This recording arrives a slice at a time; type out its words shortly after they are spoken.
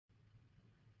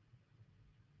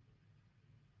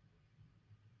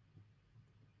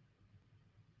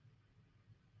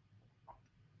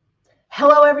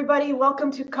Hello, everybody.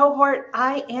 Welcome to Cohort.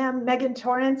 I am Megan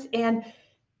Torrance, and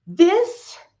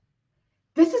this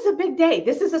is a big day.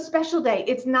 This is a special day.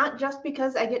 It's not just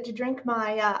because I get to drink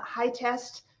my high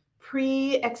test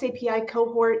pre-XAPI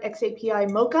Cohort XAPI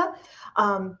Mocha,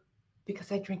 because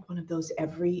I drink one of those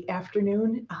every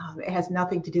afternoon. It has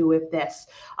nothing to do with this,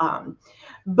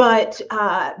 but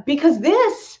because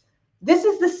this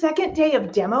is the second day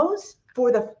of demos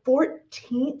for the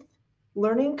 14th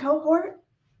learning cohort,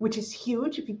 which is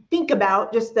huge if you think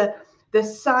about just the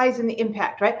size and the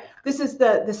impact, right? This is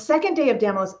the second day of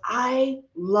demos. I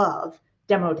love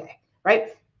demo day, right?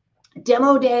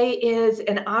 Demo day is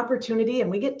an opportunity, and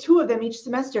we get 2 of them each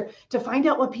semester, to find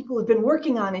out what people have been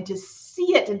working on and to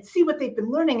see it and see what they've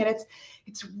been learning. And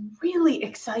it's really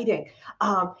exciting.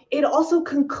 It also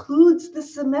concludes the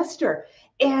semester.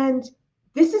 And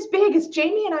this is big. As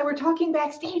Jamie and I were talking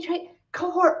backstage, right?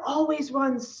 Cohort always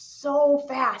runs so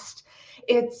fast.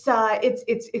 It's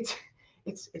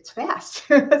fast.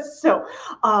 So,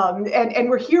 and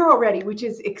we're here already, which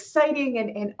is exciting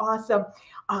and awesome.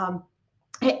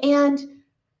 And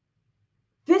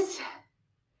this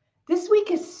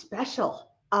week is special.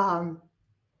 XAPI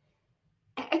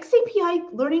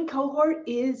Learning Cohort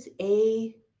is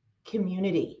a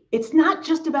community. It's not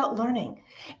just about learning.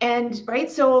 And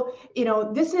right, so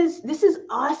this is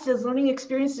us as learning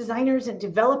experience designers and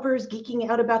developers geeking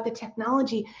out about the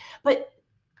technology. But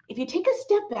if you take a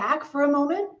step back for a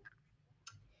moment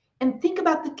and think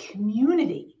about the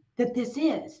community that this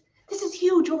is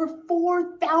huge. Over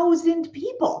 4,000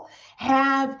 people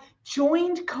have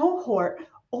joined Cohort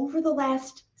over the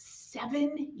last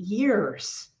 7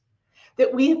 years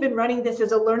that we have been running this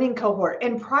as a learning cohort.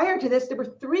 And prior to this, there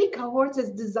were 3 cohorts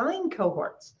as design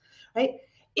cohorts, right?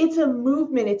 It's a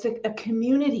movement. It's a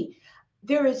community.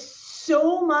 There is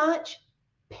so much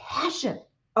passion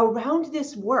around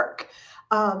this work.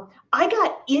 I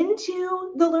got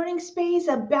into the learning space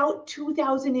about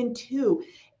 2002,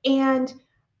 and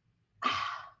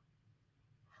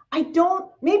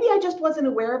maybe I just wasn't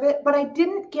aware of it, but I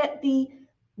didn't get the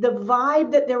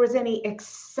vibe that there was any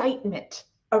excitement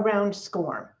around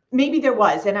SCORM. Maybe there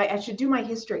was, and I should do my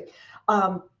history.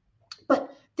 But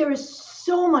there is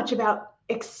so much about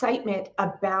excitement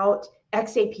about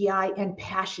XAPI and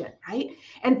passion, right?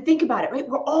 And think about it, right?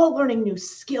 We're all learning new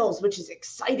skills, which is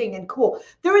exciting and cool.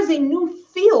 There is a new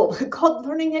field called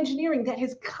learning engineering that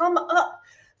has come up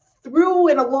through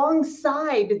and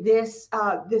alongside this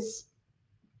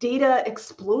data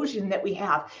explosion that we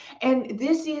have. And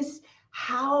this is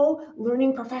how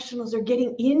learning professionals are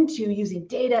getting into using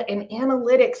data and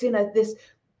analytics in this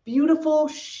beautiful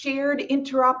shared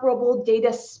interoperable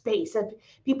data space. And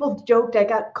people have joked I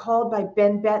got called by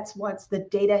Ben Betts once the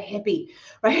data hippie,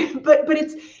 right? But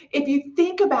it's, if you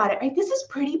think about it, right, this is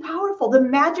pretty powerful. The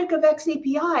magic of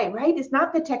XAPI, right, is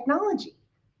not the technology.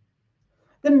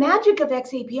 The magic of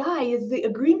XAPI is the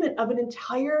agreement of an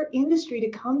entire industry to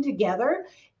come together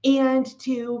and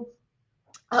to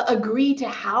agree to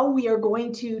how we are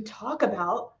going to talk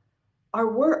about our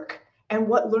work and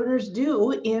what learners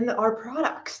do in our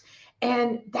products.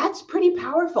 And that's pretty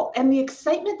powerful. And the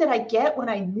excitement that I get when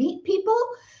I meet people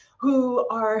who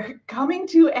are coming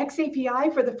to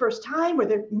XAPI for the first time, or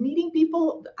they're meeting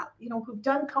people, who've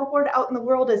done cohort out in the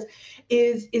world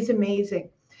is amazing.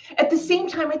 At the same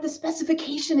time, right, the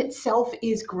specification itself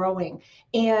is growing.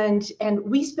 And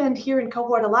we spend here in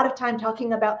Cohort a lot of time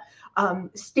talking about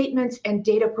statements and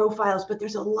data profiles, but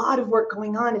there's a lot of work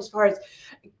going on as far as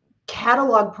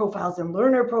catalog profiles and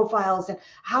learner profiles, and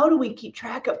how do we keep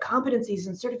track of competencies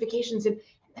and certifications. And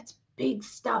that's big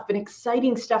stuff and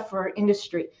exciting stuff for our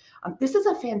industry. This is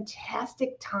a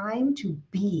fantastic time to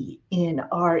be in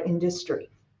our industry.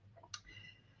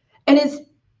 And as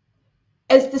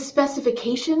the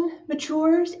specification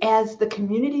matures, as the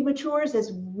community matures,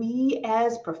 as we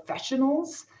as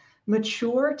professionals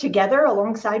mature together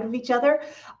alongside of each other,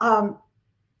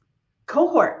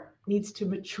 Cohort needs to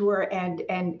mature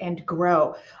and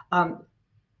grow.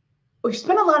 We've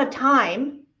spent a lot of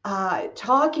time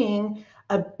talking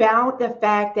about the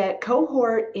fact that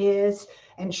Cohort is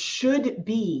and should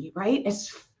be, right,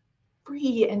 as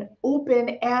free and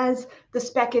open as the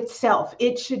spec itself.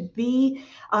 It should be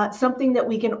something that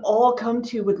we can all come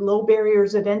to with low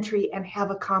barriers of entry and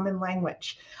have a common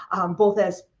language, both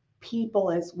as people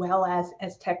as well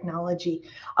as technology.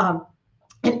 And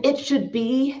it should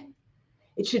be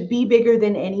bigger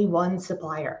than any one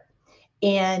supplier.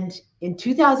 And in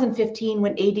 2015,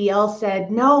 when ADL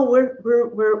said, no,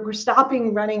 we're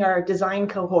stopping running our design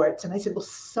cohorts, and I said, well,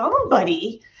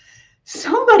 somebody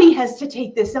somebody has to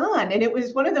take this on. And it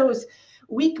was one of those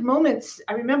weak moments.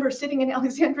 I remember sitting in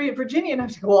Alexandria, Virginia, and I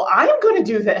was like, well, I'm going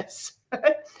to do this.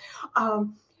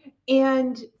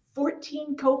 And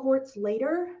 14 cohorts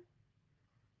later,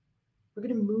 we're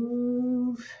going to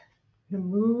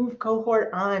move Cohort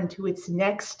on to its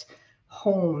next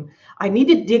home. I need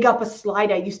to dig up a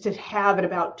slide I used to have at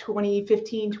about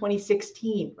 2015,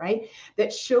 2016, right?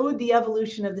 That showed the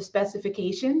evolution of the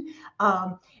specification.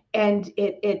 And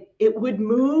it would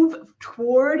move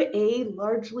toward a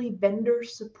largely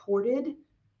vendor-supported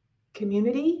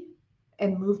community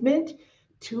and movement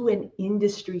to an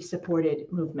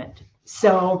industry-supported movement.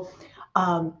 So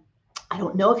I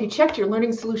don't know if you checked your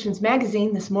Learning Solutions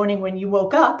magazine this morning when you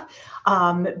woke up,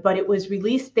 but it was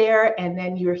released there, and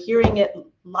then you're hearing it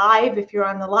live. If you're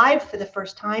on the live for the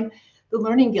first time, the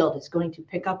Learning Guild is going to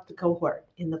pick up the cohort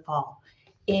in the fall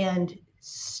and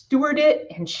steward it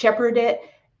and shepherd it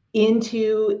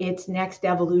into its next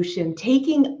evolution,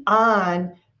 taking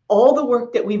on all the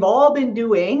work that we've all been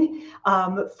doing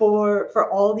for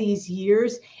all these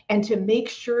years, and to make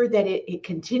sure that it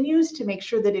continues, to make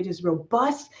sure that it is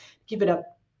robust, give it a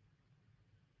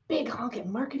big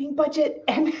honking marketing budget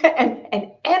and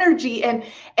energy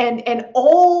and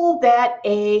all that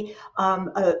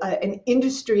an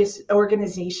industry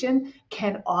organization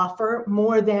can offer,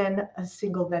 more than a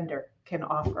single vendor can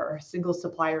offer, or a single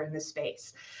supplier in this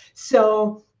space.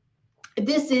 So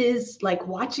this is like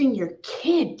watching your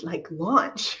kid like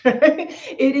launch.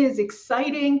 It is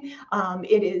exciting.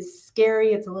 It is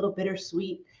scary. It's a little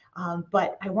bittersweet.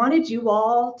 But I wanted you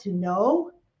all to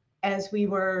know, as we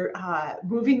were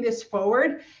moving this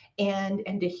forward, and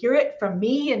to hear it from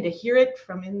me, and to hear it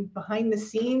from in behind the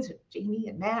scenes with Jamie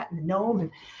and Matt and Gnome,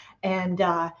 and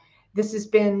this has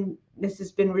been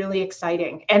really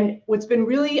exciting. And what's been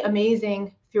really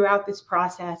amazing throughout this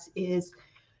process is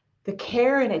the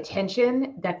care and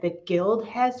attention that the Guild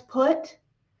has put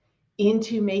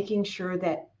into making sure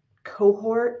that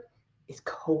Cohort is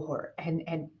Cohort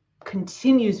and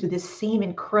continues with this same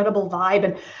incredible vibe.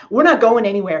 And we're not going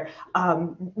anywhere.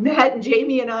 Matt and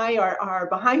Jamie and I are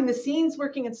behind the scenes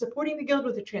working and supporting the Guild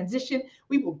with the transition.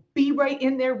 We will be right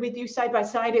in there with you side by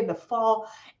side in the fall,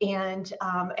 and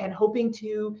hoping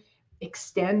to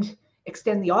extend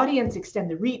the audience, extend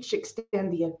the reach,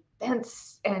 extend the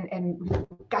events, and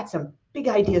we've got some big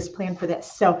ideas planned for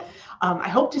this. So I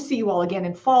hope to see you all again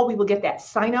in fall. We will get that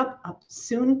sign up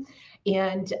soon.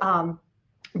 And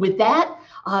with that,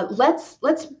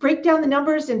 let's break down the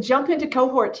numbers and jump into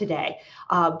Cohort today.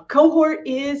 Cohort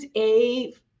is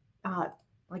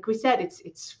like we said,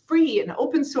 it's free and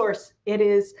open source. It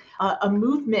is a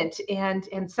movement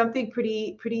and something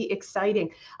pretty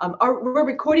exciting. We're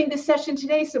recording this session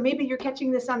today, so maybe you're catching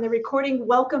this on the recording.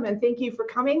 Welcome and thank you for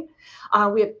coming.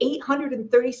 We have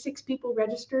 836 people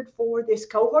registered for this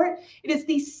cohort. It is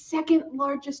the second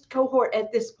largest cohort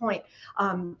at this point.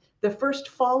 The first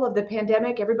fall of the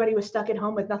pandemic, everybody was stuck at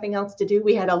home with nothing else to do.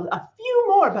 We had a few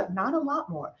more, but not a lot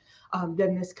more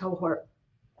than this cohort.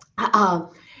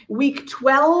 Week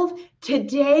 12,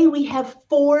 today we have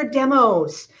 4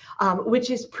 demos, which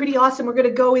is pretty awesome. We're going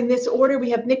to go in this order.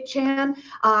 We have Nick Chan,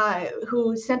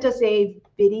 who sent us a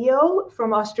video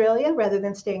from Australia rather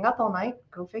than staying up all night.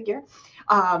 Go figure.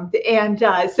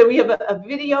 So we have a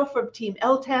video from Team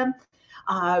ltem.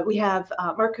 We have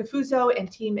Mark Cafuso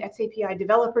and Team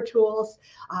xapi-developer-tools.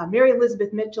 Mary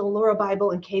Elizabeth Mitchell, Laura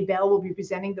Bible, and Kay Bell will be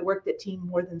presenting the work that Team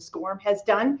more-than-scorm has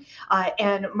done.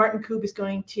 And Martin Koob is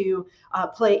going to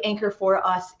play anchor for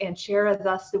us and share with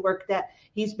us the work that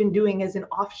he's been doing as an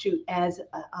offshoot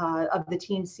of the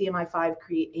Team CMI5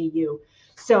 Create AU.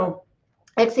 So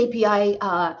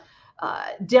xapi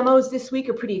demos this week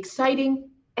are pretty exciting.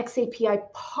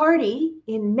 xapi Party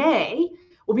in May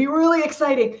will be really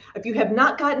exciting. If you have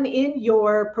not gotten in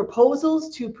your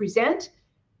proposals to present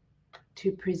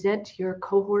your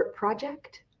cohort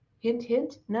project, hint,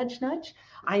 hint, nudge, nudge,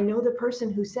 I know the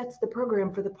person who sets the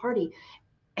program for the party,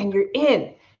 and you're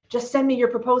in. Just send me your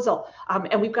proposal.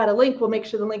 And we've got a link. We'll make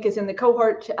sure the link is in the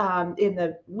cohort, in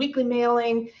the weekly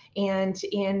mailing, and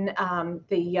in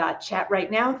the chat right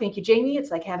now. Thank you, Jamie.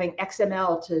 It's like having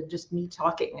XML to just me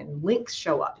talking, and links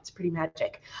show up. It's pretty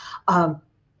magic.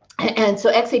 And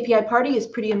so xapi Party is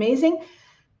pretty amazing.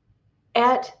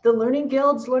 At the Learning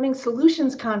Guild's Learning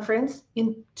Solutions Conference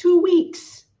in 2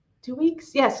 weeks. 2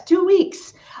 weeks? Yes, 2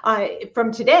 weeks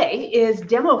from today is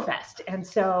Demo Fest. And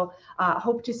so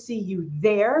hope to see you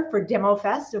there for Demo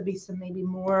Fest. There'll be some maybe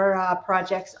more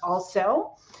projects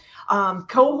also.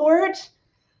 Cohort,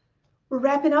 we're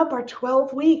wrapping up our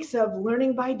 12 weeks of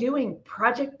learning by doing,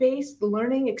 project-based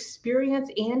learning experience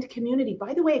and community.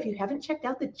 By the way, if you haven't checked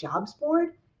out the jobs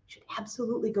board, should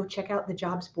absolutely go check out the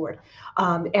jobs board.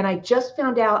 And I just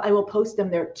found out, I will post them.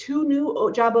 There are 2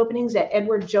 new job openings at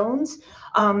Edward Jones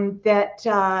that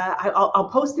I'll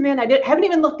post them in. Haven't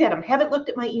even looked at them, haven't looked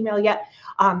at my email yet,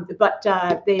 but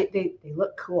they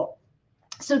look cool.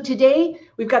 So today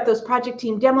we've got those project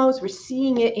team demos. We're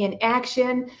seeing it in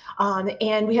action,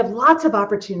 and we have lots of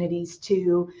opportunities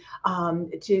to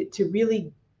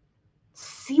really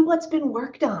see what's been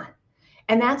worked on.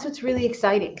 And that's what's really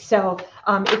exciting. So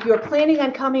if you're planning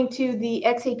on coming to the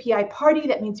XAPI party,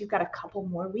 that means you've got a couple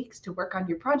more weeks to work on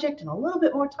your project and a little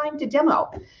bit more time to demo.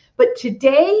 But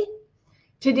today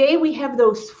we have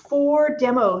those 4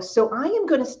 demos. So I am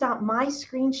going to stop my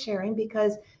screen sharing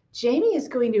because Jamie is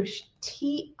going to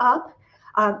tee up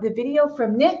the video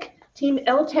from Nick, Team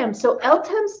ltem. So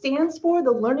ltem stands for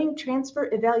the Learning Transfer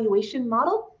Evaluation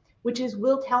Model, which is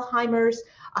Will Thalheimer's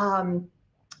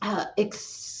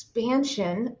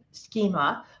expansion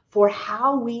schema for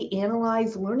how we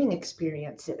analyze learning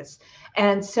experiences.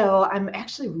 And so I'm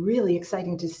actually really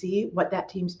excited to see what that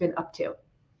team's been up to.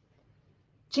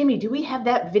 Jamie, do we have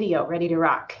that video ready to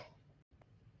rock?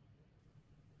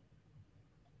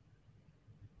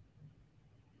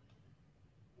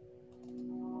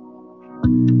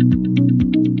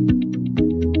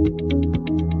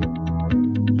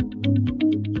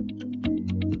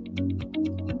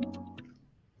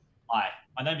 Hi,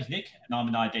 my name is Nick and I'm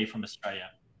an ID from Australia.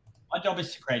 My job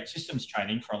is to create systems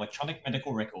training for electronic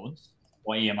medical records,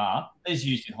 or EMR, that is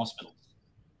used in hospitals.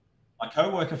 My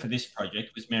co-worker for this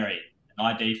project was Mary, an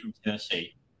ID from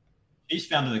Tennessee. She's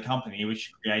founded a company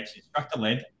which creates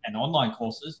instructor-led and online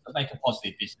courses that make a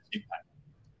positive business impact.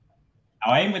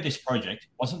 Our aim with this project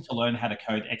wasn't to learn how to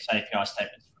code xAPI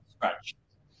statements from scratch.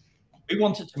 We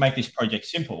wanted to make this project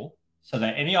simple so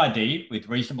that any ID with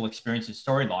reasonable experience in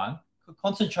Storyline could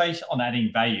concentrate on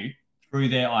adding value through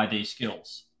their ID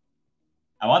skills.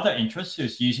 Our other interest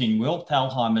is using Will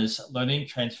Thalheimer's Learning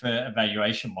Transfer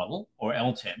Evaluation Model, or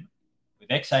ltem, with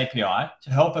xAPI to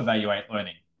help evaluate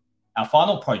learning. Our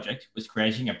final project was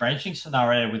creating a branching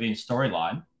scenario within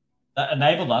Storyline that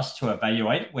enabled us to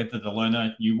evaluate whether the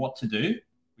learner knew what to do,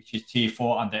 which is Tier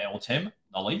 4 under ltem,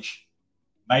 knowledge,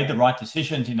 made the right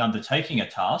decisions in undertaking a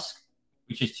task,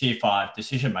 which is Tier 5,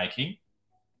 decision-making,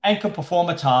 and could perform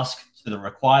a task to the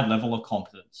required level of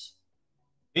competence.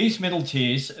 These middle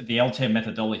tiers of the ltem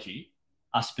methodology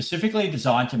are specifically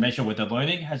designed to measure whether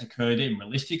learning has occurred in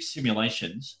realistic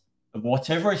simulations of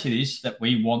whatever it is that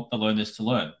we want the learners to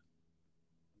learn.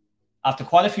 After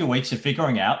quite a few weeks of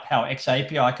figuring out how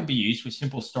xAPI can be used with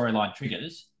simple Storyline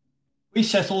triggers, we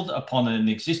settled upon an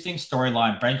existing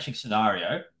Storyline branching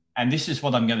scenario, and this is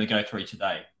what I'm going to go through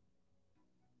today.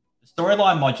 The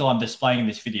Storyline module I'm displaying in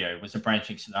this video was a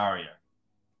branching scenario.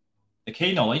 The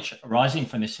key knowledge arising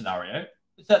from this scenario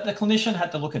is that the clinician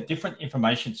had to look at different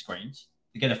information screens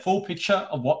to get a full picture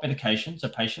of what medications a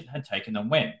patient had taken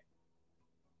and when.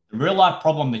 The real-life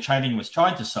problem the training was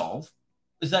trying to solve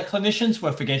is that clinicians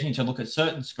were forgetting to look at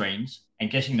certain screens and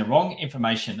getting the wrong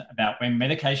information about when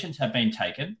medications had been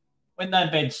taken, when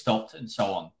they'd been stopped, and so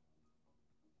on.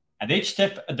 At each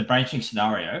step of the branching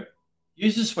scenario,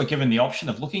 users were given the option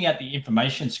of looking at the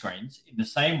information screens in the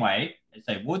same way as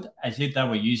they would as if they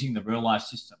were using the real-life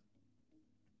system.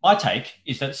 My take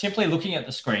is that simply looking at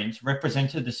the screens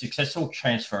represented the successful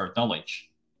transfer of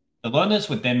knowledge. The learners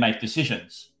would then make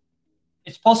decisions.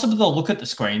 It's possible to look at the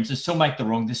screens and still make the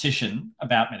wrong decision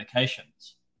about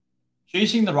medications.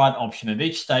 Choosing the right option at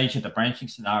each stage of the branching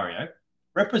scenario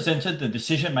represented the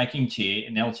decision-making tier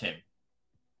in ltem.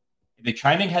 If the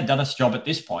training had done its job at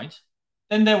this point,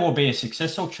 then there will be a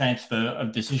successful transfer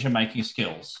of decision-making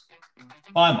skills.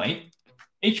 Finally,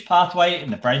 each pathway in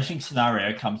the branching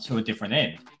scenario comes to a different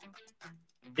end.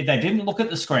 If they didn't look at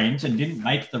the screens and didn't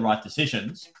make the right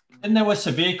decisions, then there were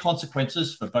severe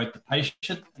consequences for both the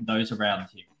patient and those around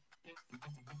him.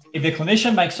 If the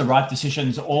clinician makes the right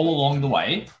decisions all along the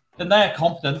way, then they are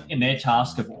competent in their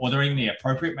task of ordering the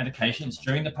appropriate medications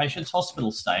during the patient's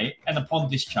hospital stay and upon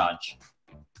discharge.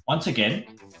 Once again,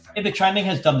 if the training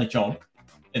has done the job,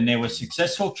 then there was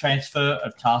successful transfer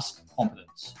of task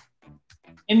competence.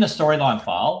 In the Storyline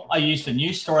file, I used a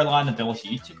new Storyline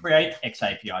ability to create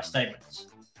xAPI statements.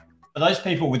 For those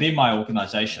people within my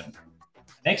organization,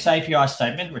 an xAPI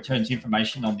statement returns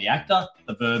information on the actor,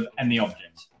 the verb, and the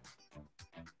object.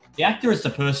 The actor is the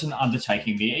person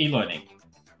undertaking the e-learning.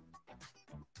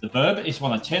 The verb is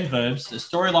one of 10 verbs that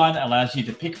Storyline allows you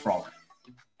to pick from,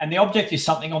 and the object is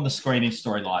something on the screen in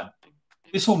Storyline.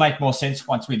 This will make more sense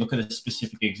once we look at a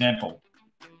specific example.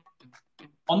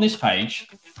 On this page,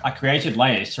 I created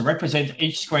layers to represent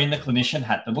each screen the clinician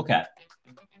had to look at.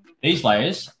 These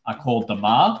layers are called the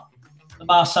MAR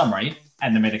summary,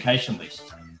 and the medication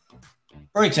list.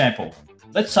 For example,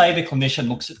 let's say the clinician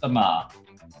looks at the MAR.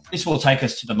 This will take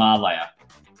us to the MAR layer.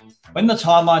 When the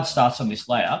timeline starts on this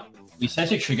layer, we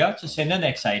set a trigger to send an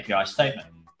xAPI statement.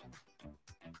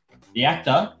 The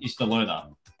actor is the learner.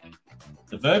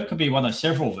 The verb can be one of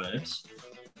several verbs,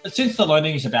 but since the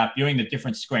learning is about viewing the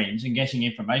different screens and getting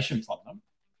information from them,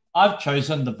 I've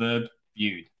chosen the verb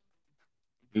viewed.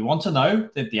 We want to know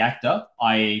that the actor,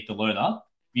 i.e. the learner,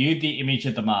 viewed the image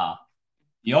of the MAR.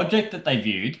 The object that they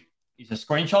viewed is a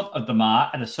screenshot of the MAR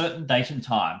at a certain date and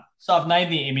time, so I've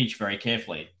named the image very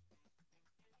carefully.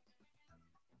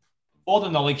 For the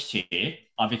knowledge tier,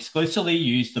 I've exclusively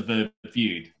used the verb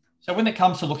viewed. So when it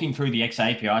comes to looking through the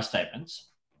xAPI statements,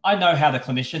 I know how the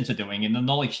clinicians are doing in the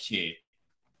knowledge tier.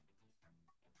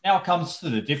 Now it comes to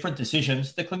the different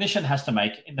decisions the clinician has to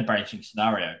make in the branching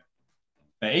scenario.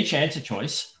 For each answer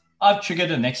choice, I've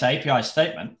triggered an xAPI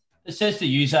statement that says the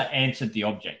user answered the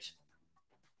object.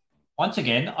 Once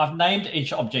again, I've named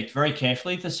each object very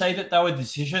carefully to say that they were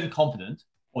decision competent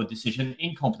or decision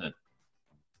incompetent.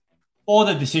 For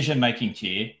the decision-making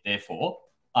tier, therefore,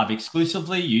 I've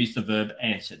exclusively used the verb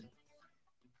answered.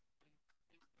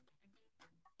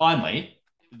 Finally,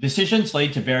 the decisions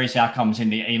lead to various outcomes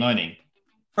in the e-learning.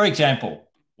 For example,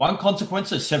 one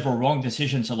consequence of several wrong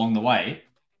decisions along the way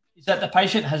is that the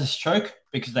patient has a stroke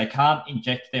because they can't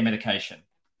inject their medication.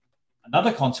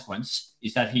 Another consequence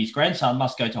is that his grandson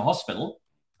must go to hospital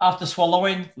after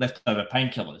swallowing leftover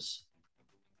painkillers.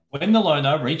 When the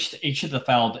learner reached each of the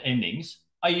failed endings,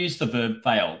 I used the verb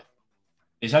failed.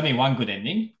 There's only one good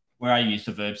ending, where I use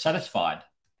the verb satisfied.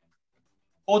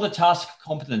 For the task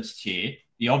competence tier,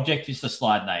 the object is the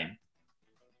slide name.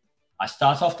 I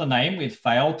start off the name with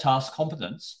failed task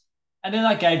competence, and then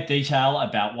I gave detail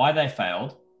about why they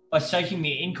failed by stating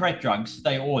the incorrect drugs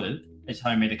they ordered as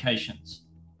home medications.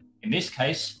 In this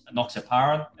case,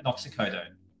 enoxaparin and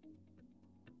oxycodone.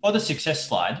 For the success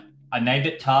slide, I named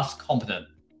it task competent,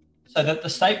 so that the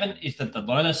statement is that the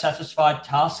learner satisfied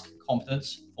task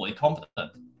competence fully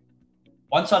competent.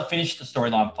 Once I'd finished the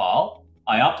storyline file,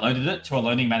 I uploaded it to a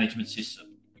learning management system,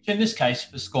 which in this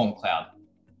case was SCORM Cloud.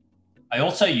 I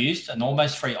also used an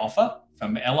almost free offer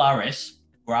from LRS,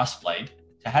 Grassblade,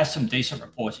 to have some decent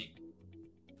reporting.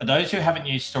 For those who haven't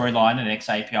used Storyline and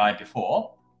xAPI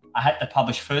before, I had to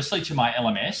publish firstly to my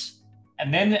LMS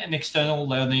and then an external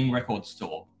learning record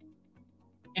store.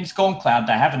 In SCORM Cloud,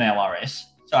 they have an LRS,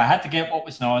 so I had to get what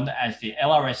was known as the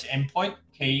LRS endpoint,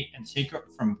 key, and secret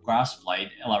from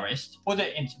Grassblade LRS to put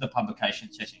it into the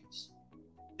publication settings.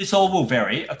 This all will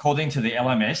vary according to the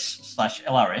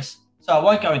LMS/LRS, so I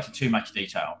won't go into too much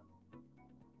detail.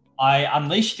 I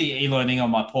unleashed the e-learning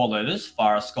on my poor learners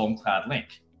via a SCORM Cloud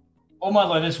link. All my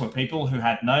learners were people who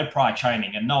had no prior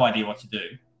training and no idea what to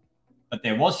do, but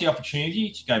there was the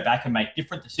opportunity to go back and make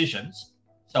different decisions,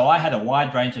 so I had a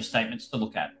wide range of statements to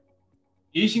look at.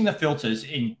 Using the filters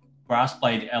in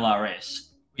Grassblade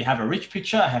LRS, we have a rich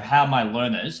picture of how my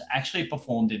learners actually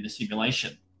performed in the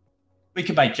simulation. We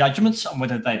could make judgments on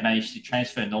whether they managed to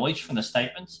transfer knowledge from the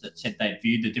statements that said they'd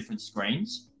viewed the different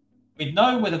screens. We'd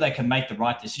know whether they can make the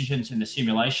right decisions in the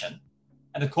simulation.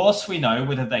 And of course, we know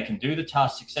whether they can do the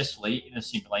task successfully in a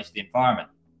simulated environment.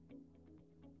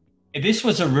 If this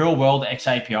was a real-world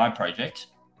xAPI project,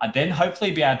 I'd then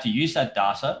hopefully be able to use that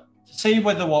data to see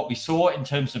whether what we saw in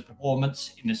terms of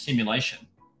performance in the simulation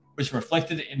was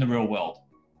reflected in the real world.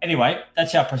 Anyway,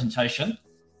 that's our presentation.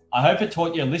 I hope it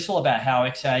taught you a little about how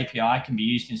xAPI can be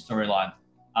used in Storyline.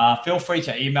 Feel free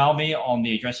to email me on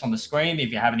the address on the screen if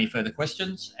you have any further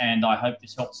questions, and I hope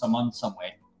this helps someone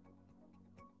somewhere.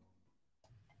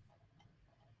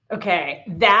 Okay,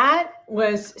 that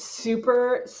was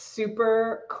super,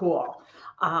 super cool.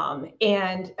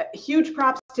 And huge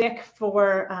props to Nick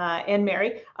and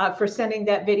Mary for sending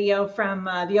that video from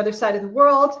the other side of the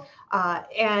world.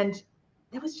 And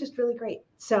that was just really great.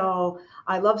 So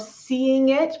I love seeing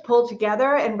it pulled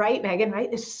together, and right, Megan, right?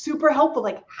 It's super helpful,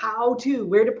 like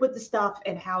where to put the stuff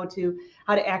and how to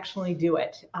actually do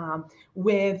it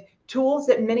with tools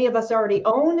that many of us already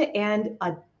own and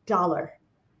 $1.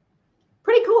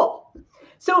 Pretty cool.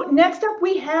 So next up,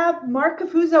 we have Mark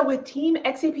Cafuso with Team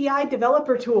xAPI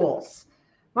Developer Tools.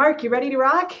 Mark, you ready to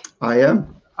rock? I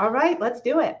am. All right, let's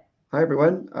do it. Hi,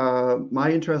 everyone.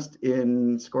 My interest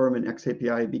in SCORM and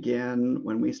xAPI began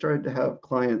when we started to have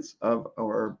clients of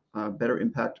our Better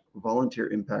Impact volunteer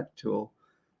impact tool.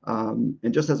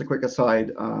 And just as a quick aside,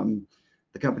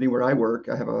 the company where I work,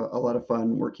 I have a lot of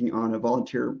fun working on a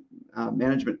volunteer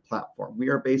management platform. We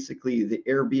are basically the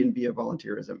Airbnb of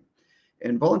volunteerism.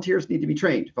 And volunteers need to be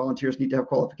trained. Volunteers need to have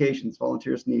qualifications.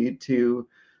 Volunteers need to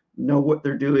know what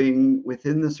they're doing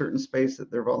within the certain space that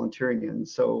they're volunteering in.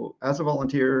 So as a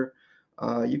volunteer,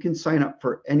 you can sign up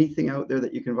for anything out there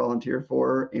that you can volunteer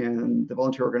for, and the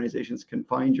volunteer organizations can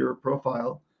find your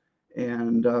profile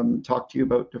and talk to you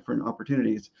about different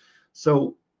opportunities.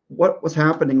 So what was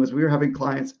happening was we were having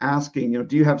clients asking,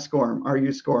 do you have SCORM? Are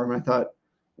you SCORM? And I thought,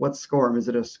 what's SCORM? Is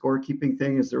it a scorekeeping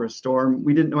thing? Is there a storm?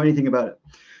 We didn't know anything about it.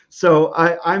 So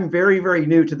I'm very, very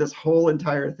new to this whole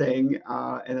entire thing.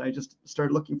 And I just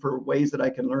started looking for ways that I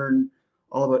can learn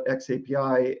all about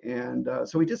xAPI. And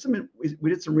so we did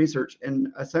some research, and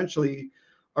essentially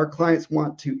our clients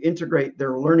want to integrate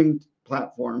their learning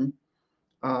platform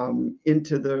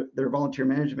into their volunteer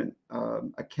management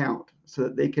account so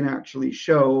that they can actually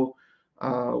show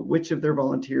which of their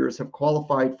volunteers have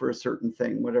qualified for a certain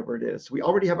thing, whatever it is. So we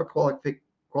already have a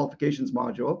qualifications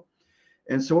module.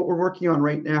 And so what we're working on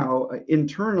right now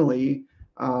internally,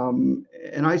 and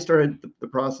I started the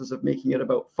process of making it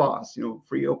about FOSS,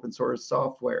 free open source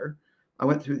software. I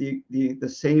went through the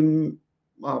same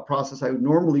process I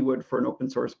normally would for an open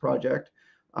source project,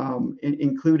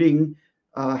 including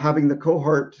having the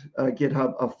Cohort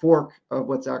GitHub a fork of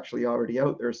what's actually already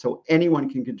out there, so anyone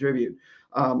can contribute.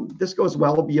 This goes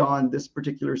well beyond this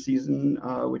particular season,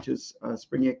 which is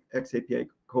Spring xAPI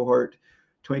Cohort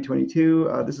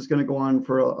 2022. This is going to go on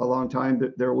for a long time.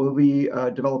 There will be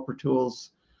developer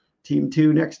tools team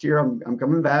 2 next year. I'm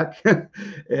coming back.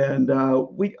 And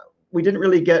we didn't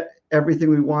really get everything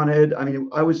we wanted. I mean,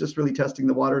 I was just really testing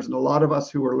the waters, and a lot of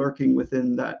us who were lurking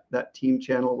within that team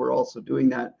channel were also doing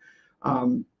that.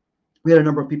 We had a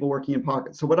number of people working in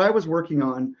Pocket. So what I was working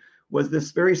on was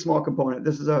this very small component.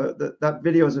 This is that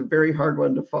video is a very hard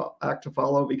one to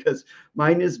follow, because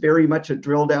mine is very much a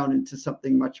drill down into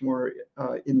something much more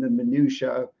in the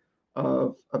minutia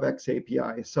of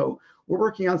xAPI. So we're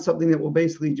working on something that will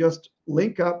basically just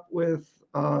link up with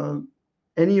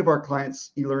any of our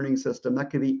clients' e-learning system. That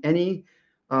could be any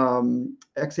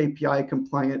xAPI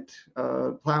compliant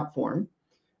platform.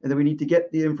 And then we need to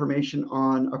get the information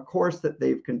on a course that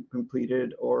they've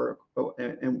completed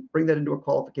and bring that into a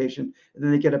qualification. And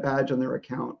then they get a badge on their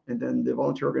account. And then the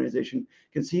volunteer organization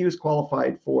can see who's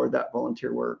qualified for that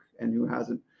volunteer work and who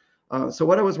hasn't. So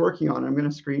what I was working on, I'm going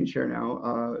to screen share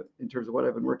now in terms of what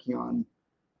I've been working on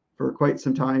for quite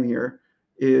some time here,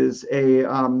 is a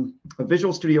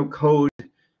Visual Studio Code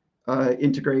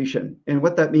integration. And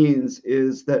what that means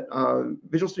is that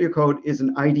Visual Studio Code is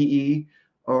an IDE,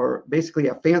 or basically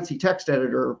a fancy text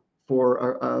editor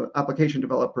for an application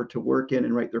developer to work in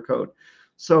and write their code.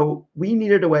 So we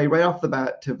needed a way right off the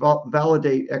bat to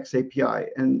validate xAPI.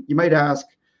 And you might ask,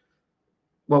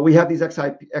 well, we have these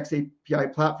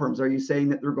xAPI platforms. Are you saying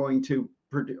that they're going to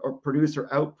produce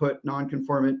or output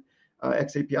non-conformant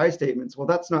xAPI statements? Well,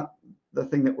 that's not the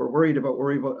thing that we're worried about. We're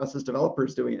worried about us as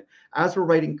developers doing it. As we're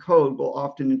writing code, we'll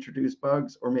often introduce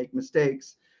bugs or make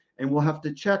mistakes, and we'll have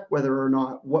to check whether or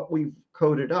not what we've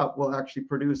coded up will actually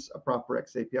produce a proper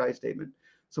xAPI statement.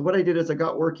 So what I did is I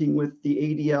got working with the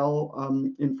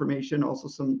ADL information, also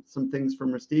some things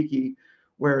from Rastiki,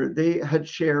 where they had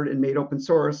shared and made open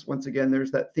source. Once again, there's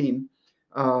that theme.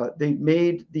 They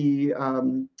made the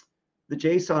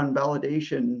JSON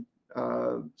validation.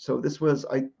 So this was,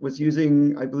 I was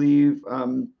using, I believe,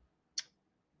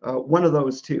 one of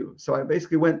those two. So I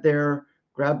basically went there,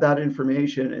 grabbed that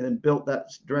information, and then built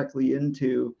that directly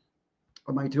into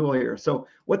my tool here. So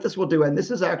what this will do, and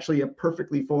this is actually a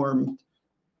perfectly formed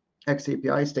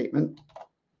xAPI statement.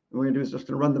 What we're going to do is just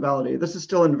going to run the validator. This is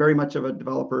still in very much of a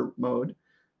developer mode,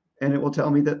 and it will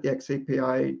tell me that the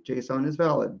xAPI JSON is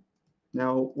valid.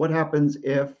 Now, what happens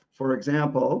if, for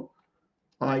example,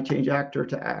 I change actor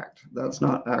to act? That's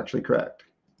not actually correct.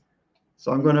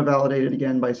 So I'm going to validate it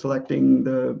again by selecting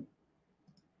the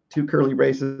 2 curly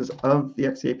braces of the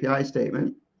xAPI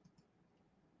statement.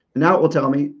 And now it will tell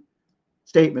me,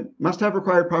 statement, must have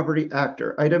required property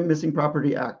actor, item missing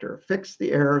property actor, fix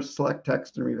the error, select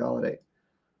text, and revalidate.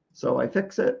 So I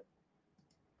fix it.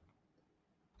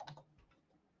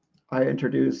 I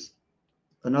introduce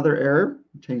another error,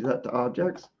 change that to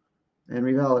objects, and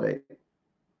revalidate.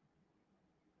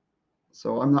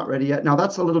 So I'm not ready yet. Now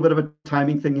that's a little bit of a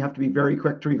timing thing. You have to be very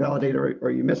quick to revalidate, or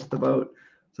you miss the vote.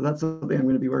 So that's something I'm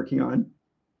going to be working on.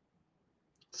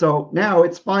 So now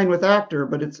it's fine with actor,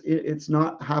 but it's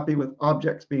not happy with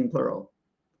objects being plural.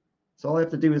 So all I have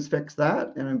to do is fix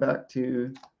that, and I'm back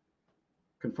to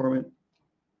conformant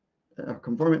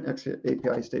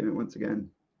xAPI statement once again.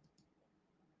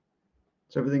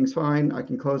 So everything's fine. I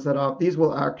can close that off. These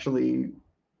will actually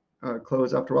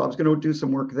close after a while. I was going to do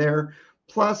some work there.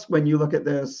 Plus, when you look at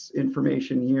this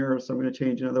information here, so I'm going to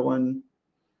change another one.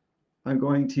 I'm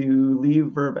going to leave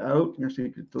verb out. Actually,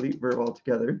 you could delete verb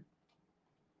altogether.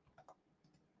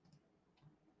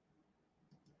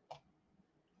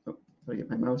 Oh, gotta get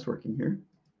my mouse working here.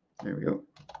 There we go.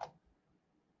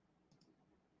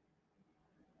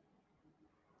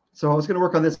 So I was going to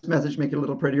work on this message, make it a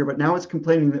little prettier, but now it's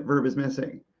complaining that verb is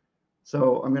missing.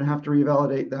 So I'm going to have to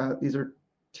revalidate that. These are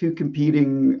two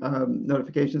competing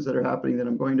notifications that are happening that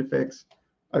I'm going to fix,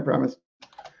 I promise.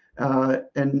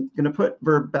 And going to put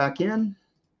verb back in,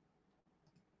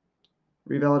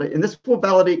 revalidate, and this will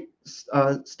validate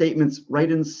statements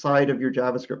right inside of your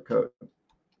JavaScript code,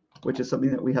 which is something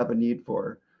that we have a need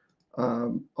for.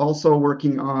 Also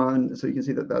working on, so you can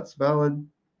see that that's valid. And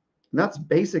that's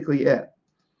basically it.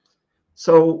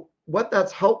 So what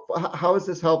that's helpful, how is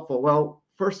this helpful? Well,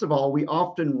 first of all, we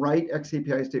often write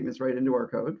xAPI statements right into our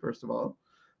code, first of all.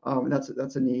 And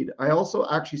that's a need. I also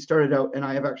actually started out, and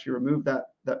I have actually removed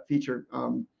that feature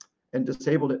and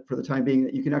disabled it for the time being,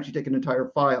 that you can actually take an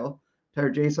entire file,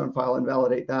 entire JSON file, and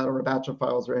validate that, or a batch of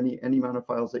files, or any amount of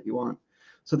files that you want.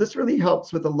 So this really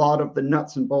helps with a lot of the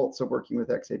nuts and bolts of working with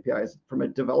xAPIs from a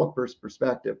developer's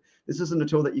perspective. This isn't a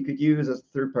tool that you could use as a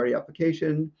third-party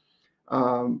application,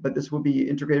 but this will be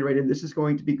integrated right in. This is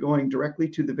going to be going directly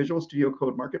to the Visual Studio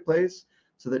Code Marketplace,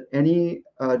 so that any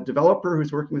developer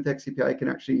who's working with xAPI can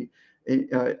actually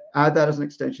add that as an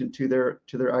extension to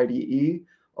their IDE.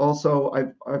 Also,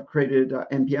 I've created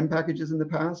NPM packages in the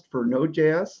past for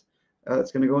Node.js.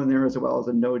 It's going to go in there, as well as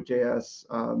a Node.js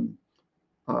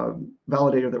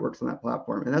validator that works on that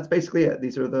platform. And that's basically it.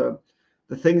 These are the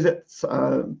things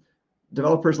that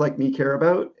developers like me care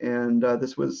about. And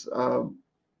this was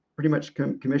pretty much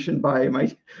commissioned by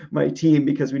my team,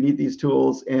 because we need these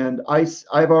tools. And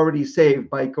I've already saved,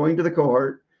 by going to the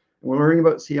cohort, and we're learning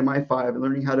about CMI5 and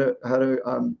learning how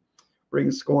to bring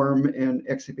SCORM and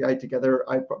xAPI together.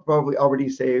 I probably already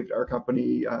saved our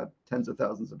company tens of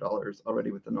thousands of dollars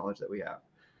already with the knowledge that we have.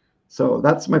 So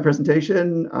that's my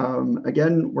presentation.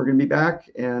 Again, we're going to be back,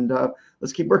 and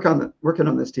let's keep working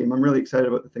on this team. I'm really excited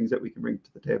about the things that we can bring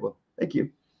to the table. Thank you.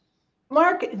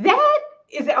 Mark, that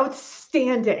is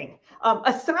outstanding.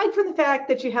 Aside from the fact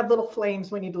that you have little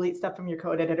flames when you delete stuff from your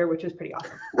code editor, which is pretty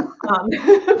awesome.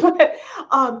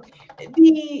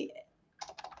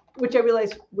 Which I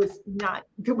realized was not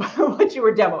what you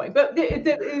were demoing, but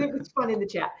it was fun in the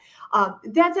chat.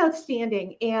 That's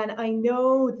outstanding. And I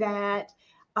know that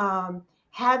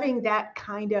having that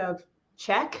kind of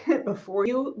check before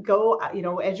you go,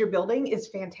 as you're building, is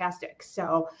fantastic.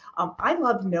 So I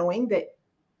love knowing that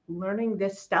learning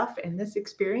this stuff and this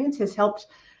experience has helped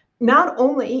not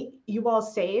only you all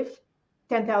save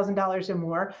 $10,000 or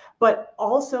more, but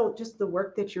also just the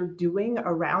work that you're doing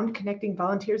around connecting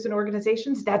volunteers and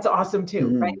organizations. That's awesome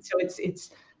too, right? So it's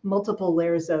multiple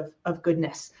layers of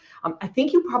goodness. I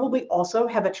think you probably also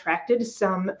have attracted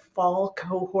some fall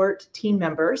cohort team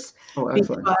members,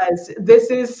 because this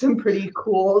is some pretty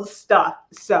cool stuff.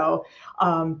 So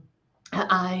I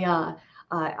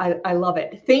love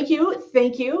it. Thank you.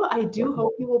 I do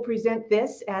hope you will present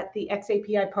this at the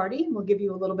xAPI party. We'll give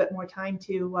you a little bit more time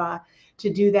to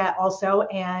do that also,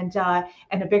 and a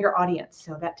bigger audience.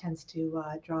 So that tends to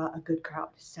draw a good crowd.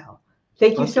 So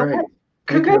thank you so much.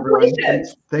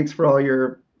 Congratulations. Thanks for all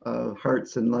your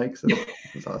hearts and likes. It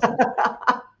was awesome.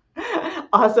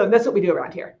 Awesome. That's what we do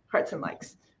around here. Hearts and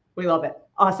likes. We love it.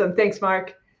 Awesome. Thanks,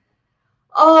 Mark.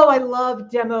 Oh, I love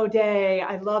Demo Day.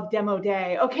 I love Demo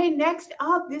Day. Okay, next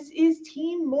up, this is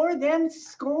Team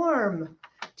more-than-scorm.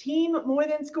 Team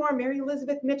more-than-scorm, Mary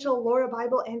Elizabeth Mitchell, Laura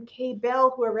Bible, and Kay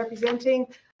Bell, who are representing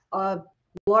a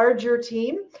larger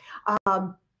team.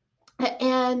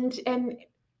 And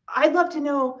I'd love to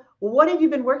know, what have you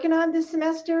been working on this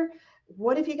semester?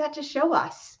 What have you got to show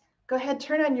us? Go ahead,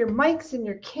 turn on your mics and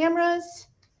your cameras.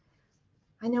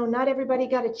 I know not everybody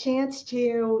got a chance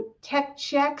to tech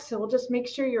check, so we'll just make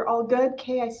sure you're all good.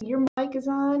 Kay, I see your mic is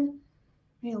on.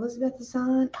 Hey, Elizabeth is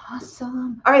on.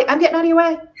 Awesome. All right, I'm getting out of your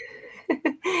way.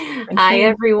 Hi,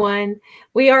 everyone.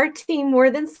 We are Team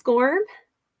more-than-scorm,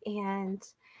 and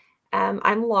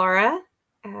I'm Laura.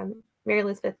 Mary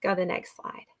Elizabeth, go to the next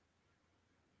slide.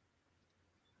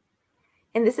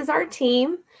 And this is our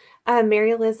team. Mary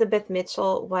Elizabeth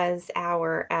Mitchell was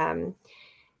our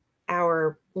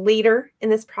leader in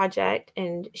this project,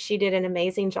 and she did an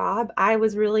amazing job. I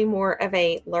was really more of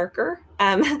a lurker.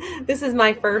 This is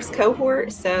my first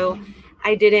cohort, so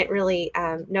I didn't really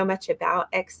know much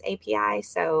about xAPI,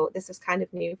 so this is kind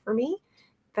of new for me.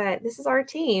 But this is our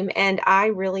team, and I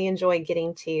really enjoy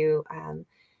getting to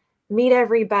meet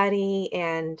everybody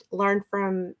and learn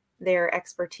from their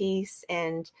expertise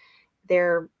and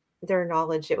their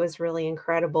knowledge. It was really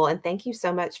incredible, and thank you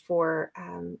so much for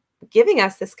giving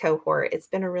us this cohort. It's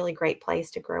been a really great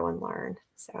place to grow and learn.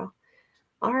 So,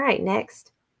 all right,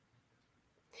 next.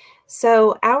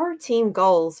 So our team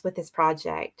goals with this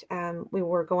project, we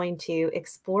were going to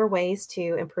explore ways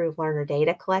to improve learner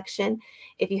data collection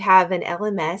if you have an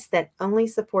LMS that only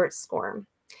supports SCORM.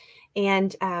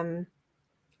 And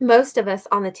most of us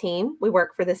on the team, we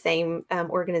work for the same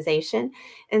organization.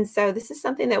 And so this is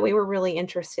something that we were really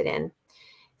interested in.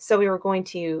 So we were going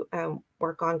to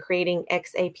work on creating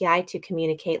xAPI to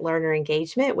communicate learner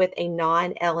engagement with a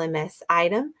non-LMS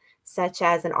item, such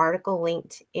as an article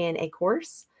linked in a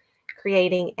course,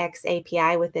 creating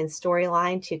xAPI within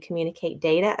Storyline to communicate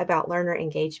data about learner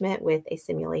engagement with a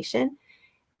simulation,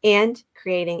 and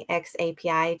creating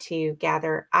xAPI to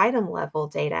gather item level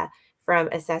data from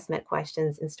assessment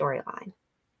questions in Storyline.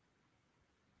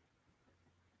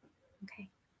 Okay.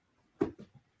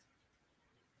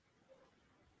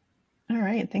 All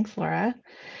right, thanks, Laura.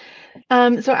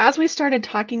 So as we started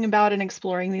talking about and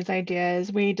exploring these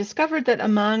ideas, we discovered that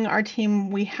among our team,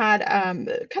 we had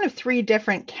kind of 3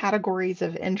 different categories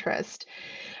of interest.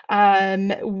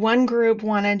 One group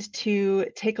wanted to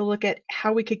take a look at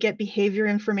how we could get behavior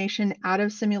information out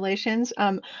of simulations.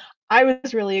 I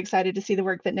was really excited to see the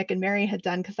work that Nick and Mary had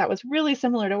done, because that was really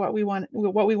similar to what we want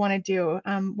to do,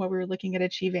 what we were looking at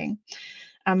achieving.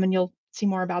 And you'll see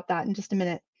more about that in just a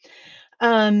minute.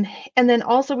 And then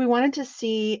also we wanted to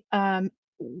see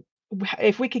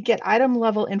if we could get item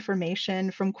level information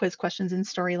from quiz questions in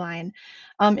Storyline.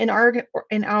 In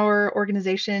our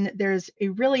organization, there's a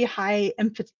really high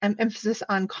emphasis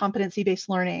on competency-based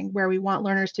learning, where we want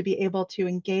learners to be able to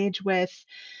engage with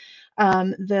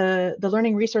the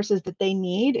learning resources that they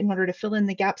need in order to fill in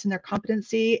the gaps in their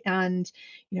competency and,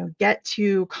 get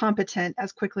to competent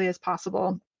as quickly as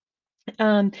possible.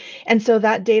 And so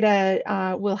that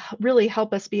data will really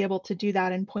help us be able to do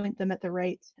that and point them at the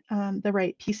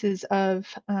right pieces of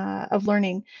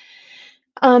learning.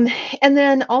 And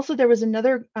then also there was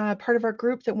another part of our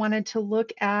group that wanted to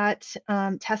look at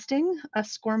testing a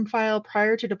SCORM file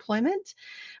prior to deployment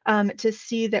to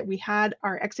see that we had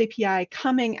our xAPI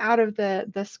coming out of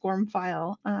the SCORM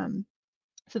file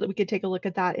so that we could take a look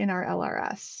at that in our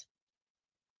LRS.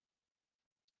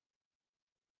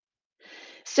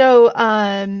 So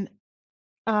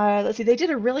let's see, they did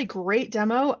a really great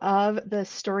demo of the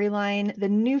Storyline, the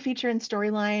new feature in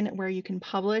Storyline where you can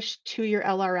publish to your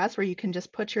LRS, where you can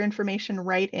just put your information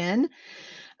right in.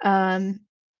 And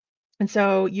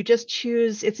so you just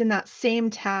choose, it's in that same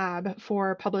tab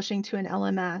for publishing to an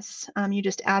LMS. You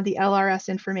just add the LRS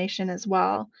information as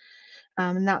well.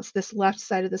 And that's this left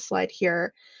side of the slide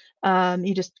here.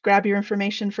 You just grab your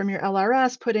information from your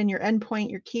LRS, put in your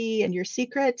endpoint, your key, and your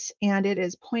secret, and it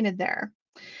is pointed there.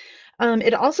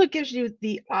 It also gives you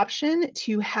the option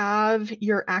to have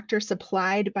your actor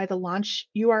supplied by the launch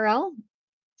URL.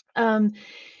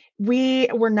 We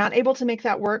were not able to make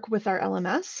that work with our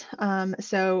LMS.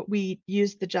 So we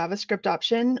used the JavaScript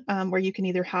option where you can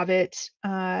either have it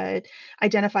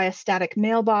identify a static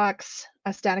mailbox,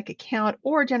 a static account,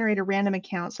 or generate a random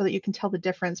account so that you can tell the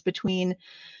difference between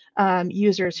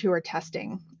users who are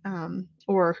testing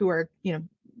or who are,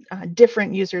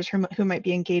 different users who might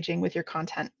be engaging with your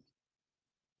content.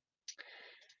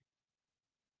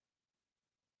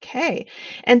 Okay,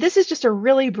 and this is just a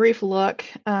really brief look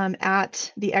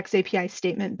at the xAPI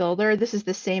statement builder. This is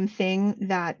the same thing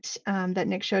that that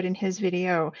Nick showed in his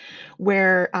video,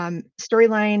 where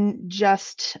Storyline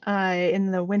just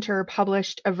in the winter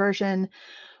published a version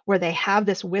where they have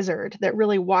this wizard that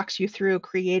really walks you through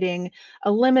creating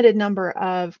a limited number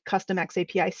of custom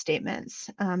xAPI statements.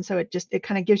 So it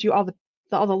kind of gives you all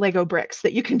the Lego bricks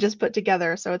that you can just put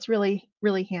together. So it's really,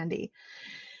 really handy.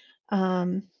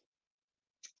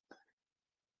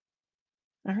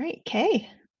 All right, Kay.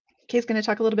 Kay's going to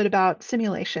talk a little bit about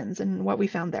simulations and what we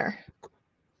found there.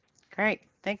 Great.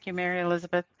 Thank you, Mary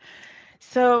Elizabeth.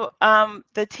 So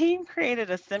the team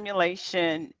created a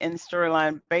simulation in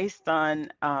Storyline based on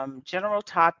general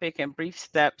topic and brief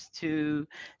steps to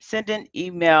send an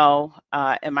email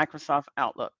in Microsoft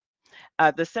Outlook.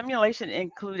 The simulation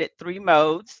included 3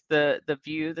 modes, the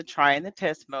view, the try, and the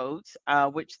test modes,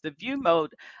 which the view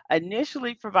mode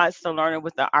initially provides the learner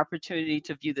with the opportunity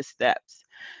to view the steps.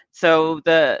 So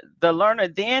the learner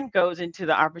then goes into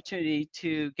the opportunity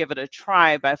to give it a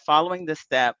try by following the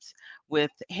steps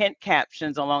with hint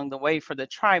captions along the way for the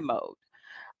try mode.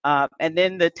 And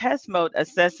then the test mode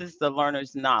assesses the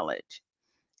learner's knowledge.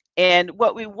 And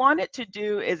what we wanted to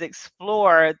do is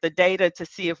explore the data to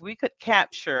see if we could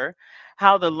capture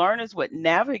how the learners would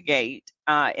navigate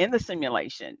in the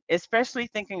simulation, especially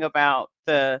thinking about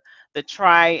the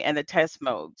try and the test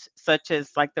modes, such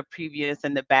as like the previous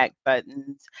and the back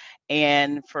buttons,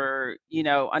 and for, you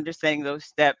know, understanding those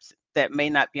steps that may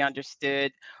not be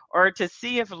understood, or to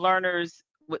see if learners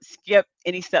would skip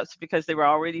any steps because they were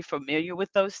already familiar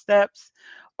with those steps,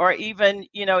 or even,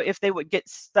 you know, if they would get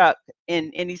stuck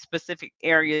in any specific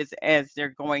areas as they're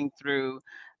going through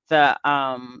the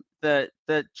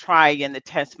try and the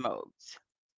test modes.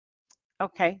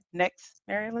 Okay, next,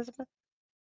 Mary Elizabeth.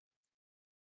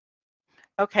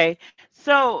 Okay,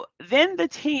 so then the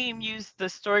team used the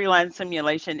storyline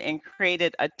simulation and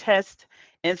created a test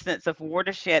instance of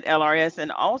Watershed LRS,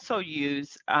 and also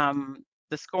used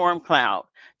the SCORM cloud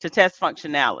to test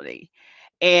functionality.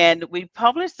 And we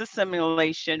published the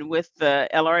simulation with the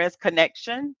LRS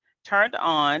connection turned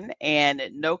on and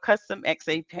no custom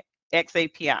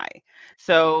XAPI.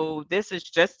 So this is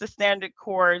just the standard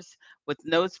course with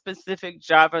no specific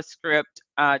JavaScript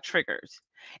triggers.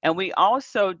 And we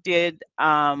also did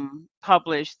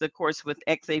publish the course with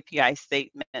XAPI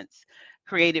statements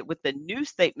created with the new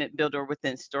statement builder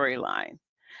within Storyline.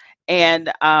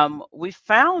 And we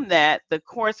found that the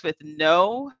course with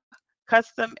no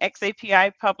custom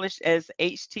XAPI published as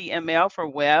HTML for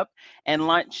web and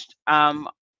launched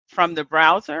from the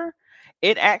browser,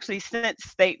 it actually sent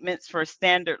statements for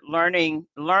standard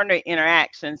learner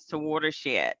interactions to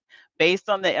Watershed based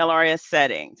on the LRS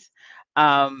settings.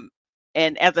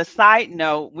 And as a side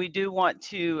note, we do want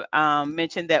to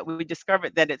mention that we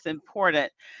discovered that it's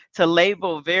important to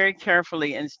label very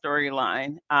carefully in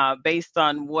Storyline based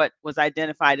on what was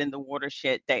identified in the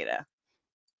Watershed data.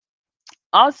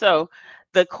 Also,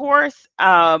 the course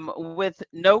with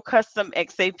no custom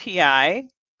XAPI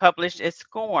published as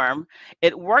SCORM,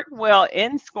 it worked well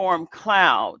in SCORM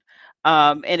Cloud,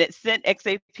 and it sent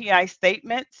XAPI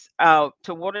statements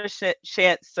to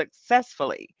Watershed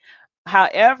successfully.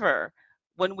 However,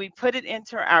 when we put it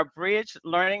into our bridge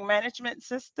learning management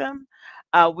system,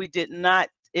 it did not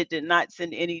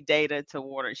send any data to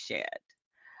Watershed.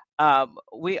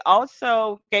 We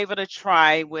also gave it a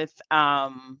try with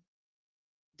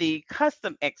the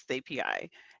custom XAPI,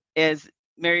 as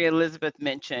Mary Elizabeth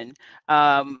mentioned,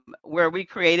 where we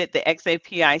created the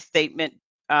XAPI statement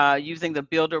using the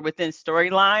builder within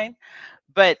Storyline.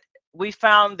 But we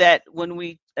found that when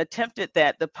we attempted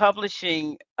that, the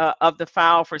publishing of the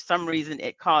file, for some reason,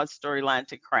 it caused Storyline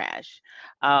to crash.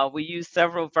 We used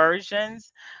several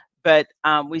versions, but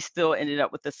we still ended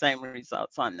up with the same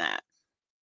results on that.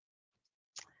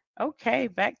 Okay,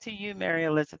 back to you, Mary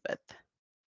Elizabeth.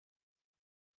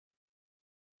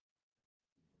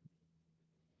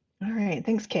 All right,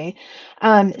 thanks, Kay.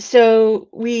 So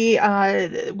we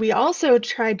also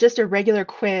tried just a regular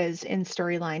quiz in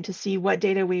Storyline to see what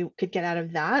data we could get out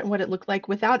of that and what it looked like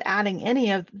without adding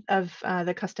any of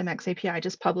the custom XAPI,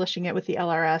 just publishing it with the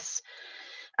LRS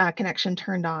connection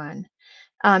turned on.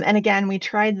 And again, we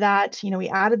tried that. You know, we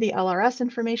added the LRS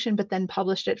information, but then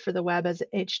published it for the web as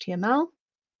HTML.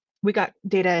 We got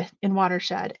data in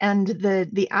Watershed, and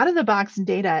the out of the box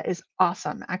data is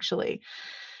awesome, actually.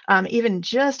 Even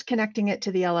just connecting it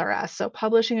to the LRS. So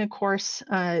publishing a course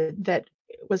that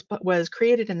was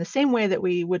created in the same way that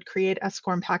we would create a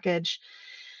SCORM package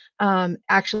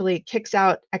actually kicks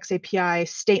out XAPI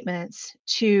statements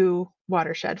to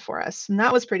Watershed for us. And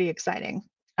that was pretty exciting.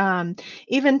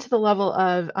 Even to the level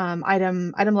of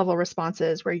item level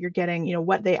responses where you're getting, you know,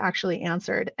 what they actually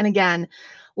answered. And again,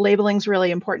 labeling is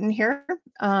really important here.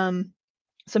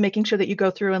 So making sure that you go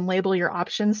through and label your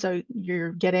options so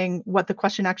you're getting what the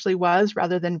question actually was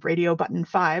rather than radio button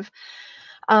 5.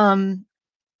 And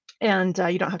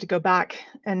you don't have to go back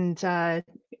and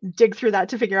dig through that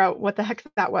to figure out what the heck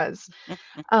that was.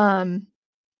 Yeah,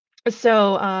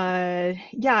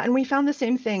 and we found the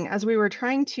same thing as we were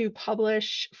trying to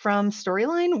publish from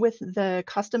Storyline with the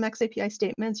custom XAPI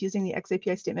statements using the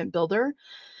XAPI statement builder.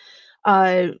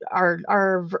 Our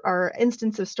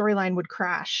instance of Storyline would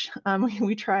crash.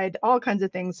 We tried all kinds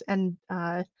of things and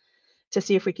to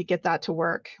see if we could get that to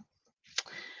work.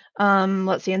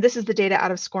 Let's see, and this is the data out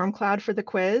of SCORM Cloud for the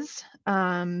quiz.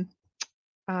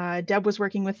 Deb was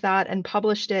working with that and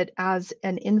published it as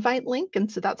an invite link,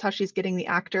 and so that's how she's getting the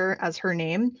actor as her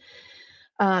name,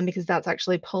 because that's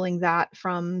actually pulling that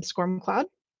from SCORM Cloud.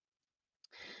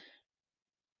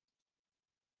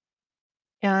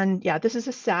 And yeah, this is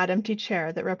a sad empty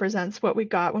chair that represents what we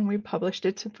got when we published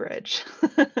it to Bridge.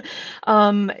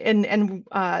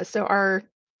 So our,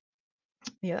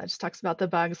 yeah, that just talks about the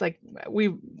bugs. Like,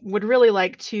 we would really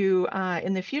like to,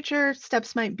 in the future,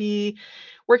 steps might be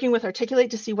working with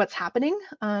Articulate to see what's happening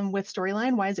with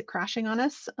Storyline. Why is it crashing on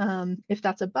us? If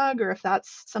that's a bug or if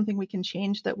that's something we can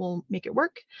change that will make it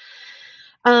work.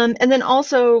 And then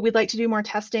also we'd like to do more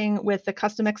testing with the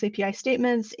custom XAPI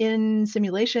statements in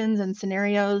simulations and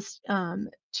scenarios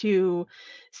to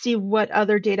see what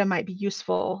other data might be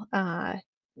useful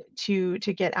to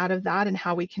get out of that and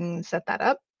how we can set that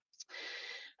up.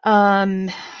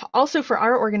 Also for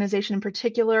our organization in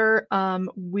particular,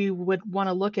 we would want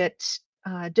to look at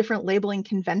different labeling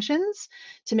conventions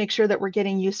to make sure that we're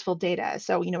getting useful data.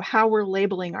 So, how we're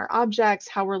labeling our objects,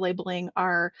 how we're labeling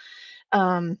our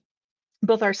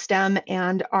both our stem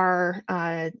and our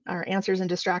answers and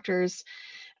distractors,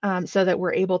 so that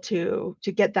we're able to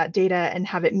get that data and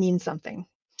have it mean something.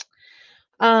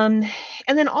 And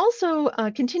then also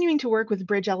continuing to work with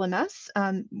Bridge LMS,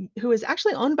 who is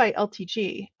actually owned by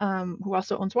LTG, who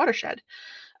also owns Watershed.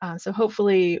 So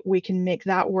hopefully we can make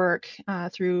that work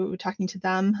through talking to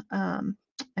them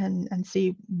and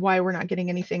see why we're not getting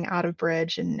anything out of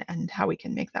Bridge and how we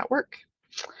can make that work.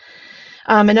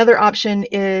 Another option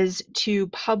is to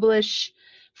publish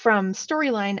from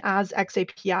Storyline as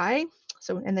xAPI.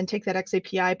 So, and then take that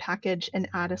xAPI package and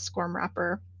add a SCORM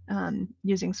wrapper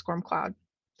using SCORM Cloud.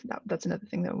 So that's another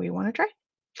thing that we want to try.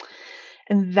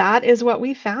 And that is what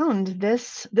we found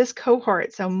this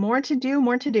cohort. So more to do,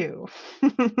 more to do.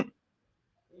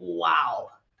 Wow.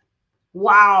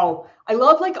 Wow. I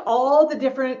love like all the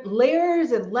different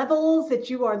layers and levels that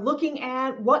you are looking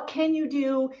at. What can you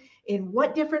do in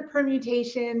what different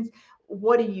permutations?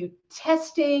 What are you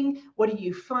testing? What are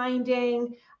you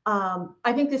finding?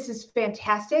 I think this is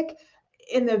fantastic.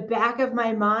 In the back of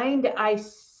my mind, I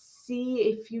see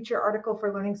a future article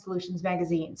for Learning Solutions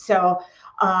magazine. So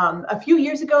a few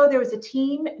years ago, there was a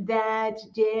team that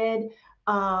did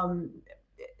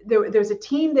there was a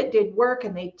team that did work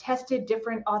and they tested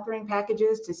different authoring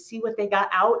packages to see what they got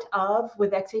out of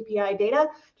with xAPI data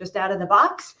just out of the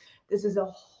box. This is a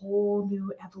whole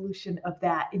new evolution of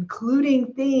that,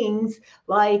 including things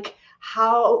like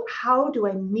how do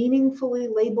I meaningfully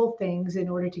label things in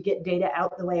order to get data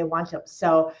out the way I want them.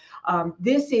 So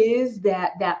this is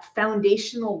that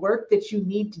foundational work that you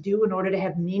need to do in order to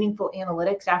have meaningful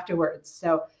analytics afterwards.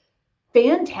 So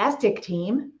fantastic,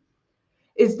 team.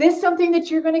 Is this something that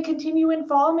you're going to continue in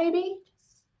fall, maybe?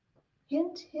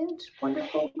 Hint, hint,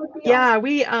 wonderful. Yeah,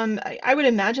 we I would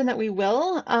imagine that we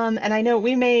will. And I know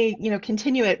we may,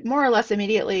 continue it more or less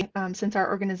immediately since our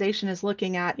organization is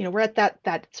looking at, we're at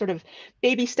that sort of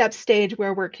baby step stage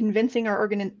where we're convincing our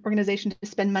organization to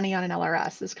spend money on an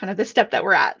LRS is kind of the step that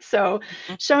we're at. So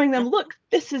showing them, look,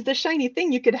 this is the shiny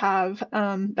thing you could have.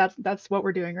 That's what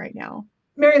we're doing right now.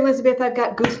 Mary Elizabeth, I've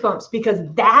got goosebumps because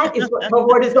that is what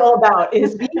Cohort is all about,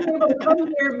 is being able to come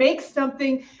here, make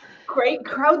something great,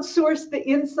 crowdsource the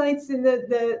insights and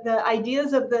the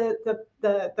ideas of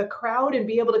the crowd and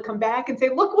be able to come back and say,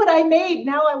 look what I made,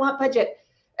 now I want budget.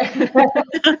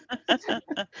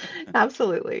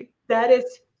 Absolutely. That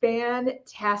is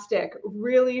fantastic.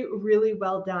 Really, really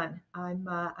well done.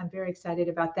 I'm very excited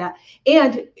about that.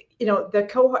 And, the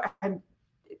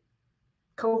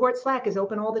Cohort Slack is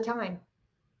open all the time.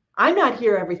 I'm not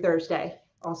here every Thursday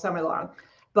all summer long,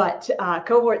 but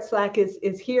Cohort Slack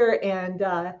is here,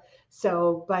 and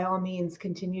so by all means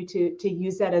continue to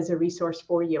use that as a resource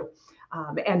for you.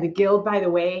 And the Guild, by the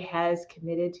way, has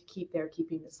committed to they're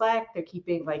keeping the Slack. They're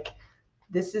keeping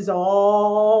this is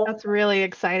all. That's really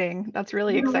exciting. That's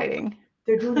really exciting.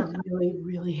 They're doing a really,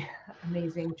 really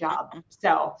amazing job.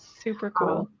 So super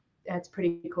cool. That's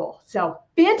pretty cool. So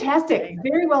fantastic.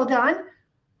 Very well done.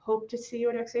 Hope to see you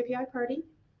at xAPI Party.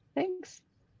 Thanks.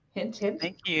 Hint, hint.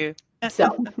 Thank you. So,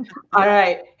 all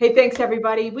right. Hey, thanks,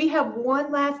 everybody. We have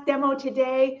one last demo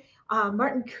today.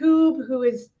 Martin Koob, who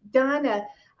has done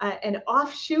an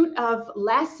offshoot of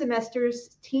last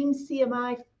semester's Team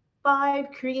CMI 5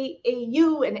 Create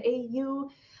AU, and AU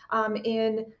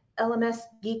in LMS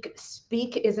Geek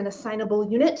Speak is an assignable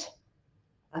unit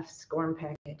of SCORM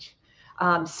package.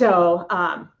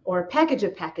 Or package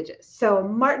of packages. So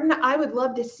Martin, I would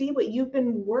love to see what you've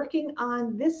been working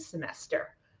on this semester.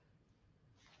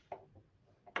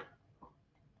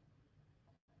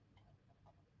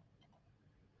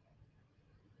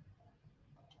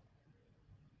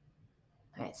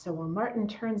 All right, so when Martin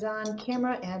turns on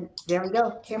camera, and there we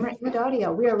go, camera and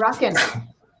audio, we are rocking.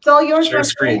 It's all yours. Share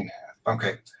screen.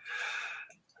 Okay.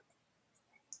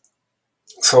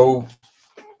 So,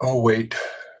 oh wait.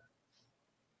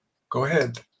 Go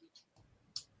ahead.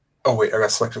 Oh, wait, I got to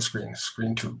select a screen.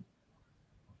 Screen 2.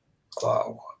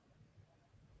 Wow.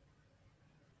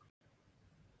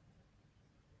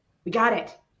 We got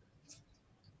it.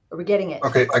 Are we getting it?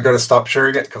 Okay, I got to stop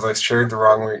sharing it because I shared the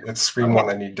wrong way. It's screen 1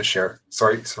 I need to share.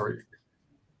 Sorry.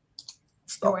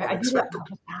 Don't worry, I do that all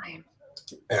the time.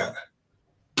 Yeah.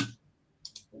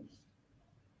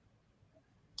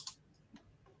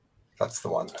 That's the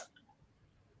one.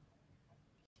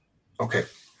 Okay.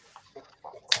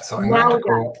 So I'm Now going to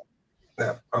we got go.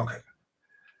 Yeah. Okay.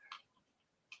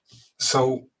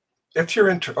 So if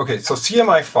you're okay, so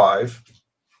CMI5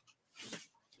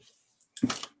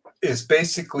 is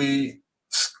basically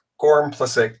SCORM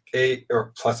plus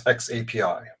plus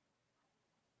xAPI.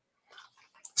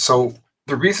 So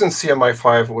the reason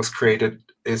CMI5 was created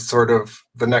is sort of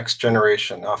the next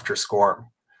generation after SCORM.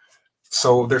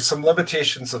 So there's some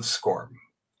limitations of SCORM.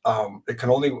 It can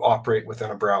only operate within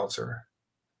a browser.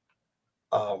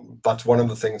 That's one of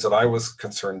the things that I was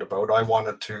concerned about. I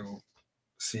wanted to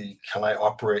see, can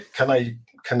I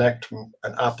connect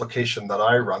an application that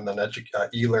I run, an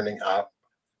e-learning app,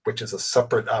 which is a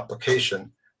separate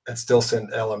application, and still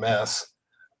send LMS,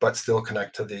 but still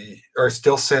connect to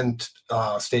still send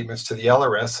statements to the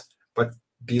LRS, but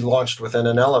be launched within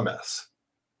an LMS.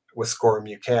 With SCORM,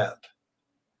 you can't.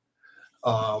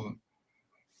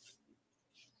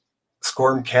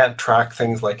 SCORM can't track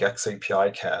things like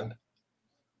xAPI can.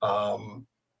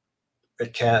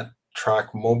 It can't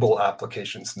track mobile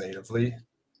applications natively.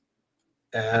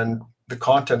 And the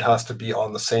content has to be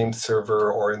on the same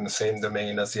server or in the same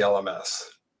domain as the LMS.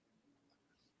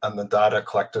 And the data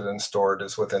collected and stored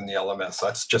is within the LMS.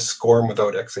 That's just SCORM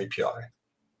without xAPI.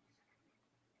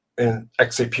 And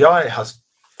xAPI has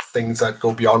things that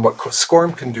go beyond what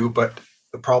SCORM can do, but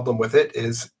the problem with it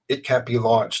is it can't be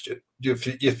launched.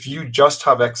 If you just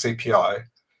have xAPI,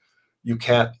 you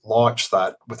can't launch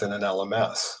that within an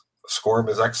LMS. SCORM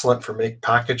is excellent for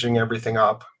packaging everything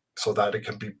up so that it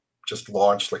can be just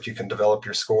launched. Like you can develop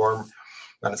your SCORM,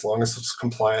 and as long as it's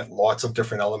compliant, lots of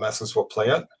different LMSs will play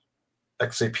it.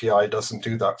 xAPI doesn't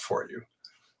do that for you.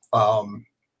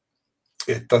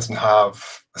 It doesn't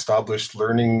have established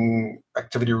learning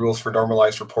activity rules for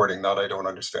normalized reporting. That I don't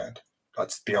understand.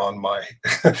 That's beyond my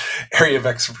area of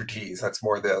expertise. That's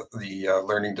more the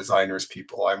learning designers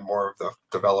people. I'm more of the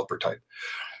developer type.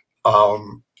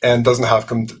 And doesn't have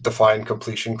defined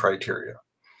completion criteria.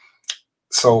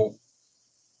 So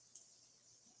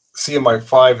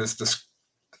CMI5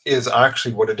 is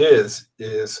actually what it is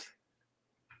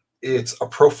it's a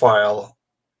profile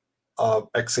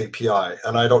of xAPI,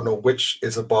 and I don't know which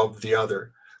is above the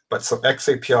other, but so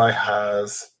xAPI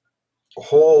has a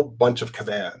whole bunch of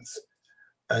commands,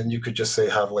 and you could just say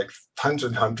have like tons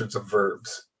and hundreds of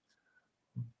verbs.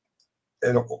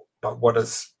 But what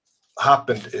has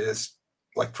happened is,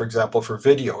 like, for example, for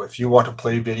video, if you want to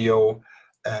play video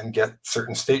and get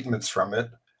certain statements from it,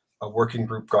 a working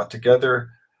group got together,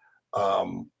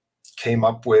 came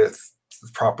up with the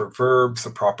proper verbs,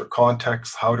 the proper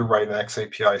context, how to write an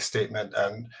xAPI statement,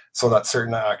 and so that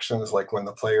certain actions, like when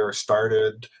the player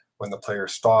started, when the player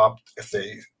stopped, if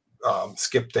they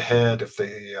skipped ahead, if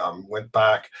they went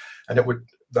back, and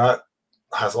that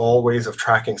has all ways of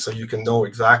tracking, so you can know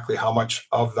exactly how much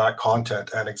of that content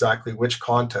and exactly which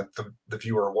content the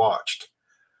viewer watched.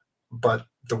 But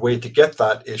the way to get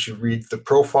that is you read the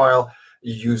profile,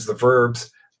 you use the verbs,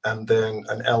 and then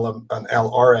an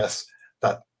LRS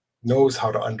that knows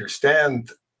how to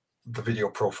understand the video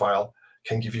profile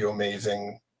can give you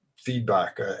amazing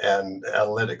feedback and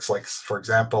analytics. Like, for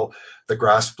example, the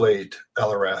Grassblade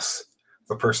LRS,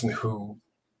 the person who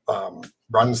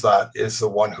runs that is the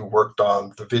one who worked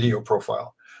on the video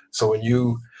profile. So when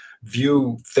you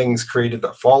view things created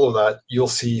that follow that, you'll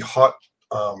see hot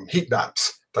heat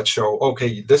maps that show,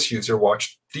 okay, this user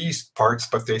watched these parts,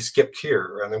 but they skipped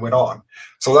here and they went on.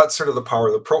 So that's sort of the power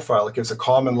of the profile. It gives a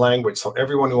common language. So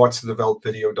everyone who wants to develop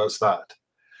video does that.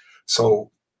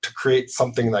 So to create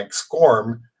something like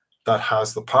SCORM that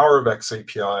has the power of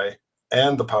xAPI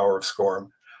and the power of SCORM,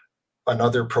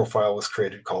 another profile was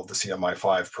created called the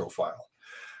CMI5 profile.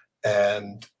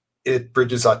 And it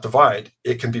bridges that divide.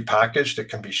 It can be packaged, it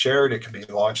can be shared, it can be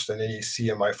launched in any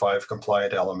CMI5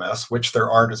 compliant LMS, which there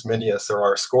aren't as many as there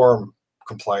are SCORM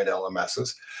compliant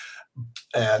LMSs.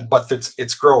 But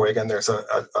it's growing, and there's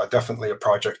definitely a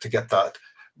project to get that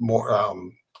more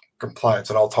compliance,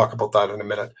 and I'll talk about that in a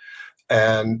minute.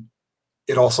 And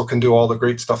it also can do all the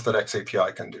great stuff that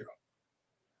xAPI can do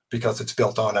because it's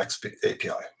built on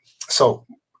xAPI. So,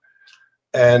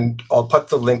 and I'll put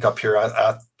the link up here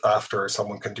after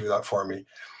someone can do that for me.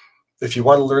 If you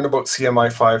want to learn about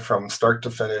CMI5 from start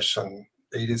to finish and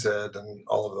A to Z and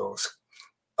all of those,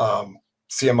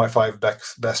 CMI5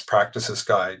 best practices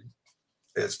guide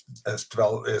is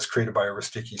created by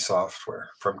Aristiki Software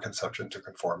from conception to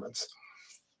conformance.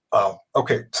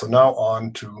 Okay, so now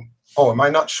on to, am I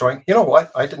not showing? You know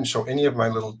what? I didn't show any of my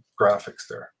little graphics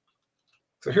there.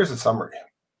 So here's a summary.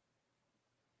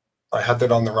 I had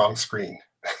that on the wrong screen.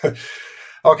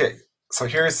 Okay, so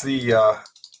here's the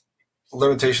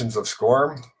limitations of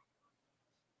SCORM.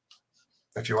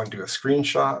 if you want to do a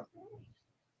screenshot,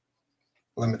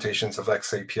 limitations of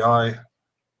XAPI,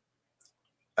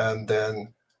 and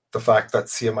then the fact that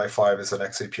CMI5 is an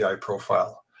XAPI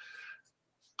profile.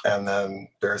 And then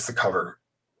there's the cover.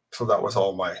 So that was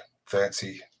all my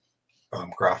fancy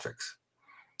graphics.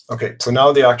 Okay, so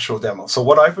now the actual demo. So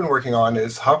what I've been working on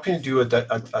is how can you do a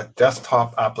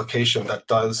desktop application that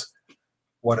does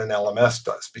what an LMS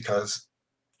does? Because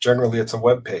generally it's a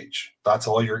web page. That's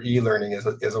all your e-learning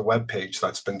is a web page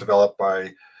that's been developed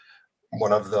by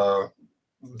one of the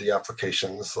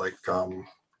applications like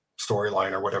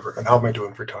Storyline or whatever. And how am I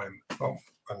doing for time? Oh,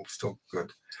 I'm still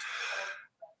good.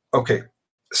 Okay,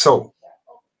 so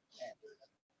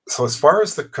as far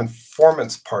as the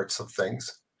conformance parts of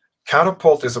things,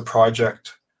 Catapult is a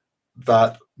project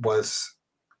that was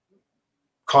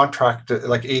contracted,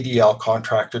 like ADL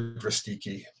contracted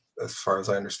Ristiki, as far as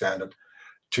I understand it,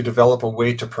 to develop a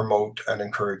way to promote and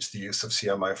encourage the use of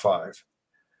CMI5.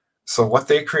 So what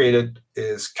they created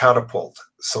is Catapult.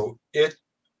 So it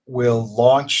will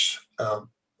launch a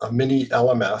mini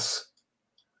LMS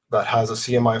that has a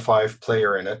CMI5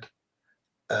 player in it,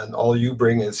 and all you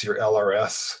bring is your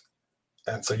LRS.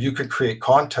 And so you could create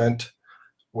content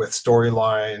with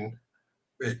Storyline,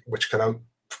 which can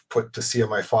output to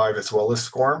CMI5 as well as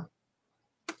SCORM.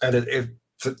 And if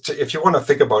you want to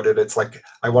think about it, it's like,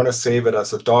 I want to save it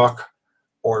as a doc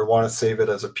or I want to save it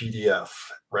as a PDF,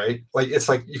 right? Like, it's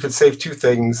like you can save two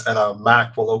things and a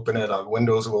Mac will open it, a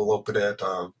Windows will open it,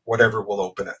 whatever will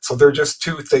open it. So they're just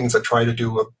two things that try to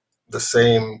do the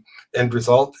same end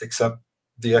result, except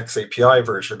the XAPI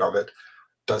version of it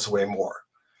does way more.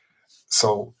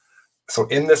 So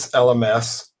in this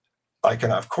LMS, I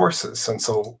can have courses, and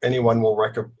so anyone will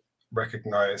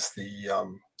recognize the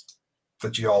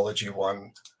geology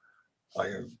one.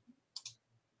 And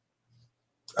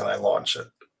I launch it.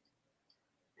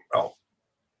 Oh,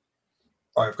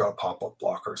 I've got a pop-up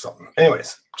block or something.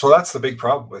 Anyways, so that's the big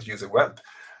problem with using web.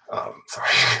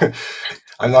 Sorry,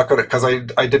 I'm not going to, because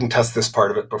I didn't test this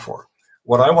part of it before.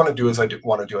 What I want to do is I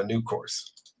want to do a new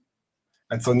course.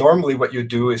 And so normally what you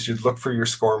do is you'd look for your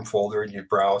SCORM folder and you'd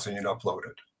browse and you'd upload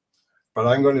it. But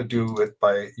I'm going to do it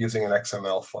by using an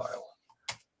XML file.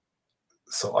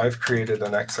 So I've created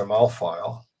an XML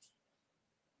file.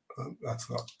 That's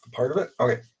not the part of it.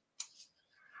 Okay.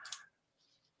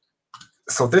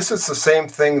 So this is the same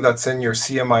thing that's in your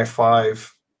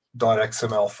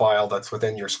CMI5.xml file that's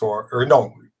within your SCORM, or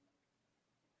no,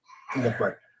 never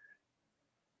mind.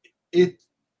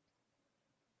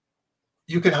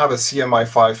 You can have a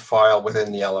CMI5 file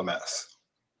within the LMS,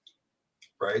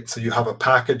 right? So you have a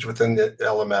package within the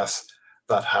LMS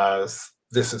that has,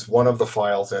 this is one of the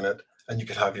files in it, and you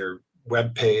can have your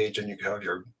web page and you can have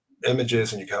your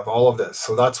images and you can have all of this.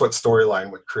 So that's what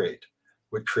Storyline would create.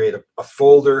 Would create a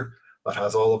folder that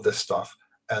has all of this stuff,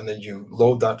 and then you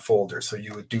load that folder. So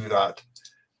you would do that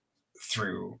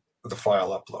through the file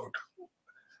upload.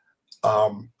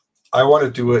 I want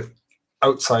to do it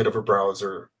outside of a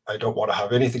browser. I don't want to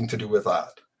have anything to do with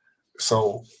that.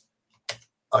 So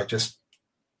I just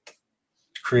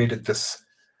created this.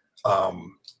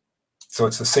 So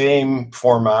it's the same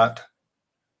format.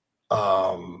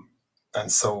 And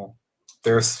so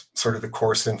there's sort of the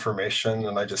course information.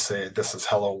 And I just say, this is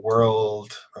Hello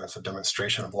World. It's a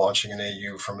demonstration of launching an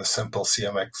AU from a simple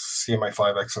CMI5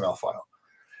 XML file.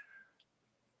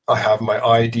 I have my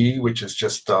ID, which is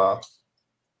just a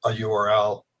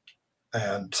URL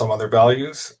and some other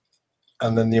values.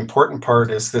 And then the important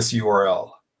part is this URL.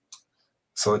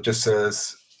 So it just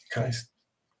says, can I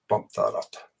bump that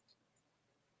up?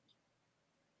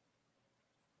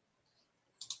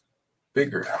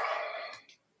 Bigger.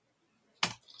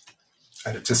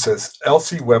 And it just says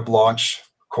LC web launch :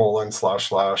 / and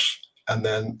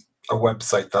then a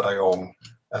website that I own.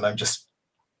 And I'm just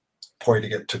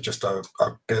pointing it to just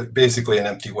basically an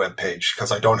empty web page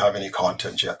because I don't have any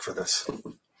content yet for this.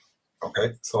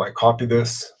 Okay, so I copy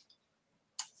this.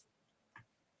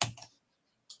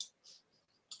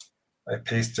 I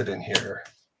paste it in here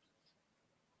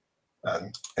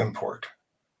and import.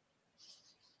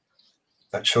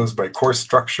 That shows my course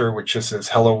structure, which just says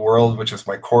Hello World, which is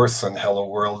my course, and Hello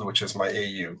World, which is my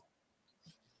AU.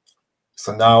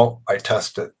 So now I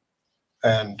test it.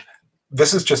 And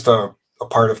this is just a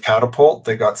part of Catapult.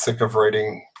 They got sick of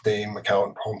writing name,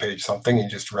 account, homepage, something, and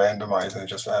just randomize, and it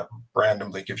just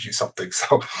randomly gives you something.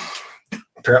 So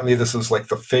apparently this is like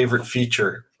the favorite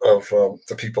feature of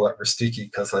the people at Ristiki,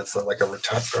 because that's like a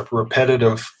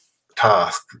repetitive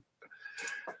task.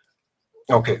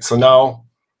 Okay, so now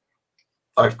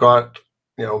I've got,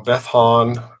 Beth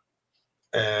Hahn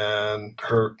and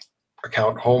her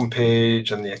account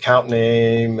homepage and the account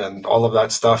name and all of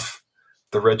that stuff.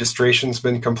 The registration's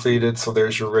been completed, so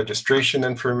there's your registration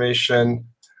information.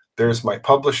 There's my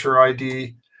publisher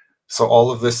ID. So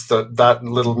all of this, that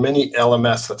little mini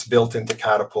LMS that's built into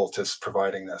Catapult is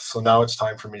providing this. So now it's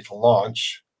time for me to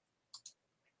launch.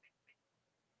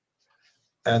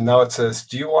 And now it says,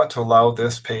 do you want to allow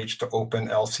this page to open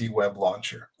LC Web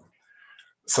Launcher?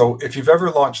 So if you've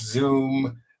ever launched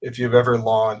Zoom, if you've ever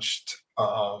launched,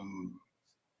 I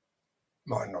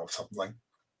don't know, something like,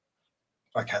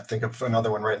 I can't think of another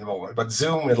one right in the moment, but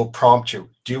Zoom, it'll prompt you,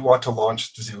 do you want to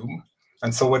launch Zoom?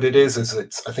 And so what it is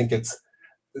it's, I think it's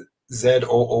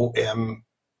ZOOM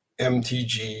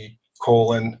MTG :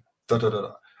 da da da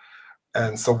da.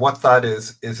 And so what that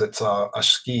is it's a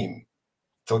scheme.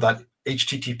 So that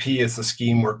HTTP is the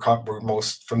scheme we're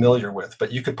most familiar with,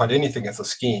 but you could put anything as a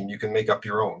scheme. You can make up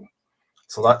your own.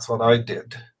 So that's what I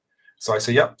did. So I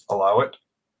say, yep, allow it.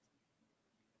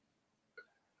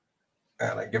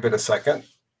 And I give it a second,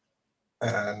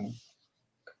 and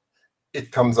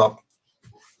it comes up.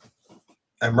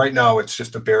 And right now it's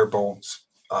just a bare bones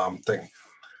thing.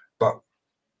 But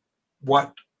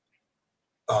what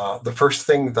the first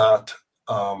thing that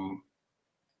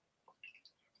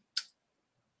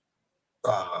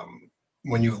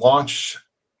when you launch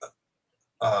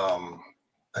an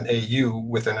AU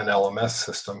within an LMS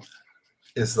system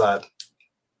is that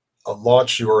a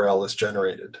launch URL is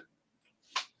generated.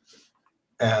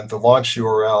 And the launch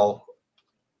URL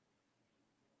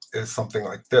is something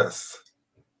like this.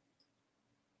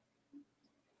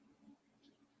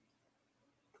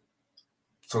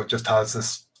 So it just has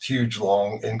this huge,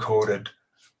 long, encoded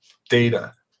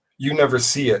data. You never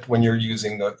see it when you're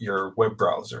using your web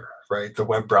browser, right? The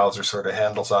web browser sort of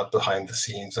handles that behind the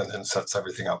scenes and then sets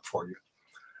everything up for you.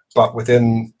 But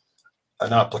within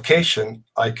an application,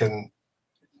 I can,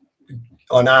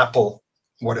 on Apple,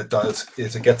 what it does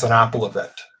is it gets an Apple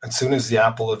event. As soon as the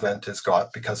Apple event is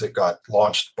got, because it got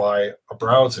launched by a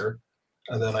browser,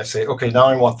 and then I say, okay, now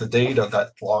I want the data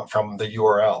that from the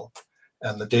URL.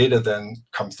 And the data then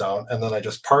comes down, and then I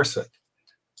just parse it.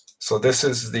 So this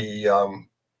is the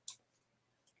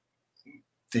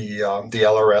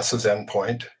LRS's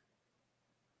endpoint.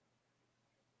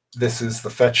 This is the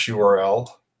fetch URL.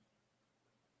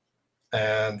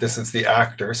 And this is the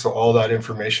actor. So all that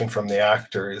information from the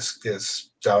actor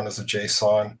is down as a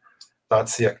JSON.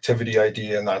 That's the activity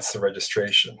ID, and that's the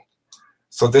registration.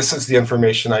 So this is the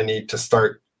information I need to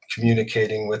start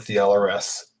communicating with the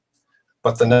LRS.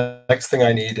 But the next thing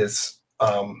I need is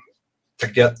to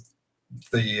get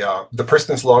the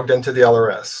person who's logged into the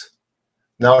LRS.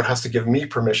 Now it has to give me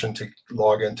permission to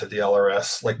log into the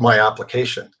LRS, like my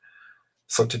application.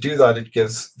 So to do that, it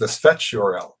gives this fetch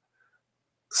URL.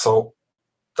 So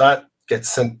that gets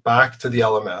sent back to the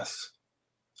LMS,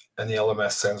 and the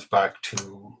LMS sends back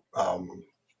to, what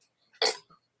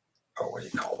do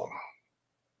you call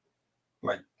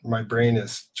them? My brain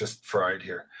is just fried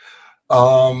here.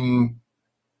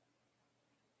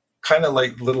 Kind of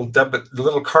like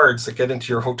little cards that get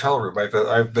into your hotel room.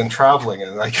 I've been traveling,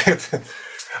 and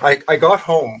I got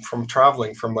home from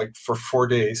traveling for 4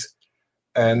 days,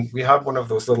 and we had one of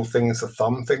those little things, the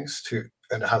thumb things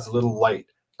and it has a little light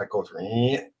that goes,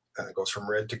 and it goes from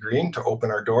red to green to open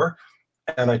our door.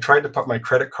 And I tried to put my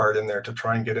credit card in there to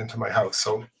try and get into my house.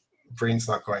 So brain's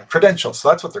not going. Credentials, so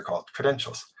that's what they're called,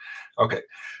 credentials. Okay,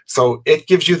 so it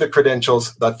gives you the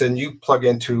credentials that then you plug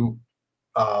into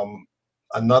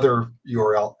another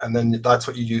URL, and then that's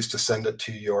what you use to send it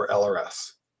to your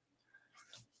LRS.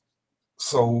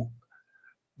 So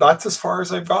that's as far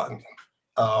as I've gotten.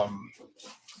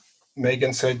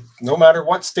 Megan said, no matter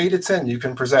what state it's in, you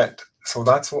can present. So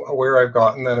that's where I've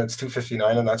gotten, and it's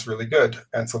 2:59, and that's really good.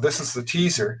 And so this is the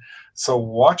teaser. So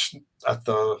watch at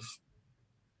the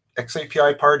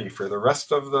XAPI party for the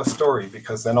rest of the story,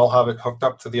 because then I'll have it hooked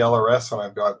up to the LRS, and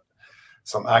I've got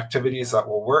some activities that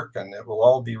will work, and it will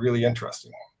all be really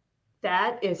interesting.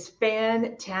 That is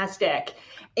fantastic.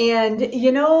 And,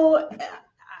 you know,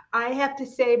 I have to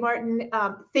say, Martin,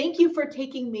 thank you for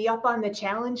taking me up on the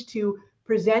challenge to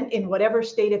present in whatever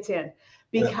state it's in,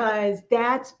 because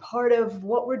that's part of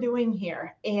what we're doing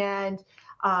here. And,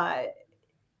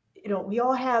 you know, we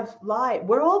all have lives.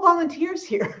 We're all volunteers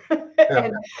here,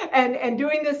 and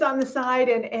doing this on the side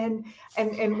and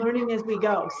learning as we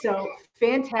go. So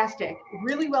fantastic,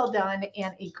 really well done,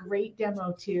 and a great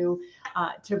demo to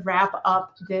wrap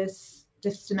up this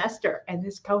semester and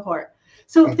this cohort.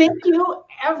 So thank you,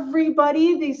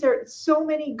 everybody. These are so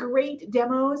many great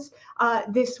demos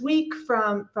this week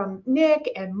from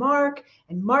Nick and Mark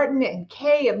and Martin and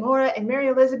Kay and Laura and Mary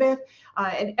Elizabeth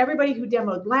and everybody who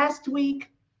demoed last week.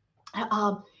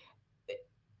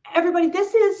 Everybody,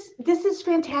 this is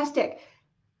fantastic.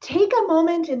 take a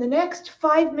moment in the next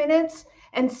 5 minutes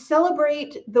and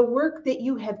celebrate the work that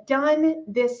you have done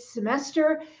this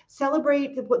semester.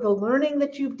 Celebrate the learning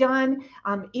that you've done.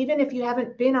 Even if you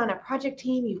haven't been on a project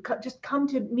team, you've just come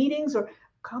to meetings or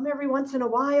come every once in a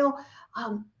while.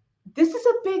 This is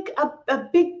a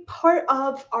big part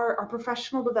of our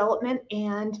professional development,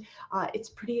 and it's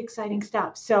pretty exciting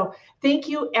stuff. So thank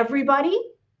you, everybody.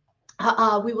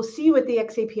 We will see you at the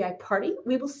XAPI party.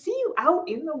 We will see you out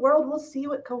in the world. We'll see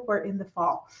you at Cohort in the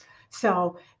fall.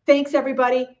 So thanks,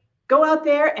 everybody. Go out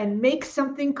there and make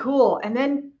something cool, and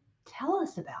then tell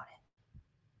us about it.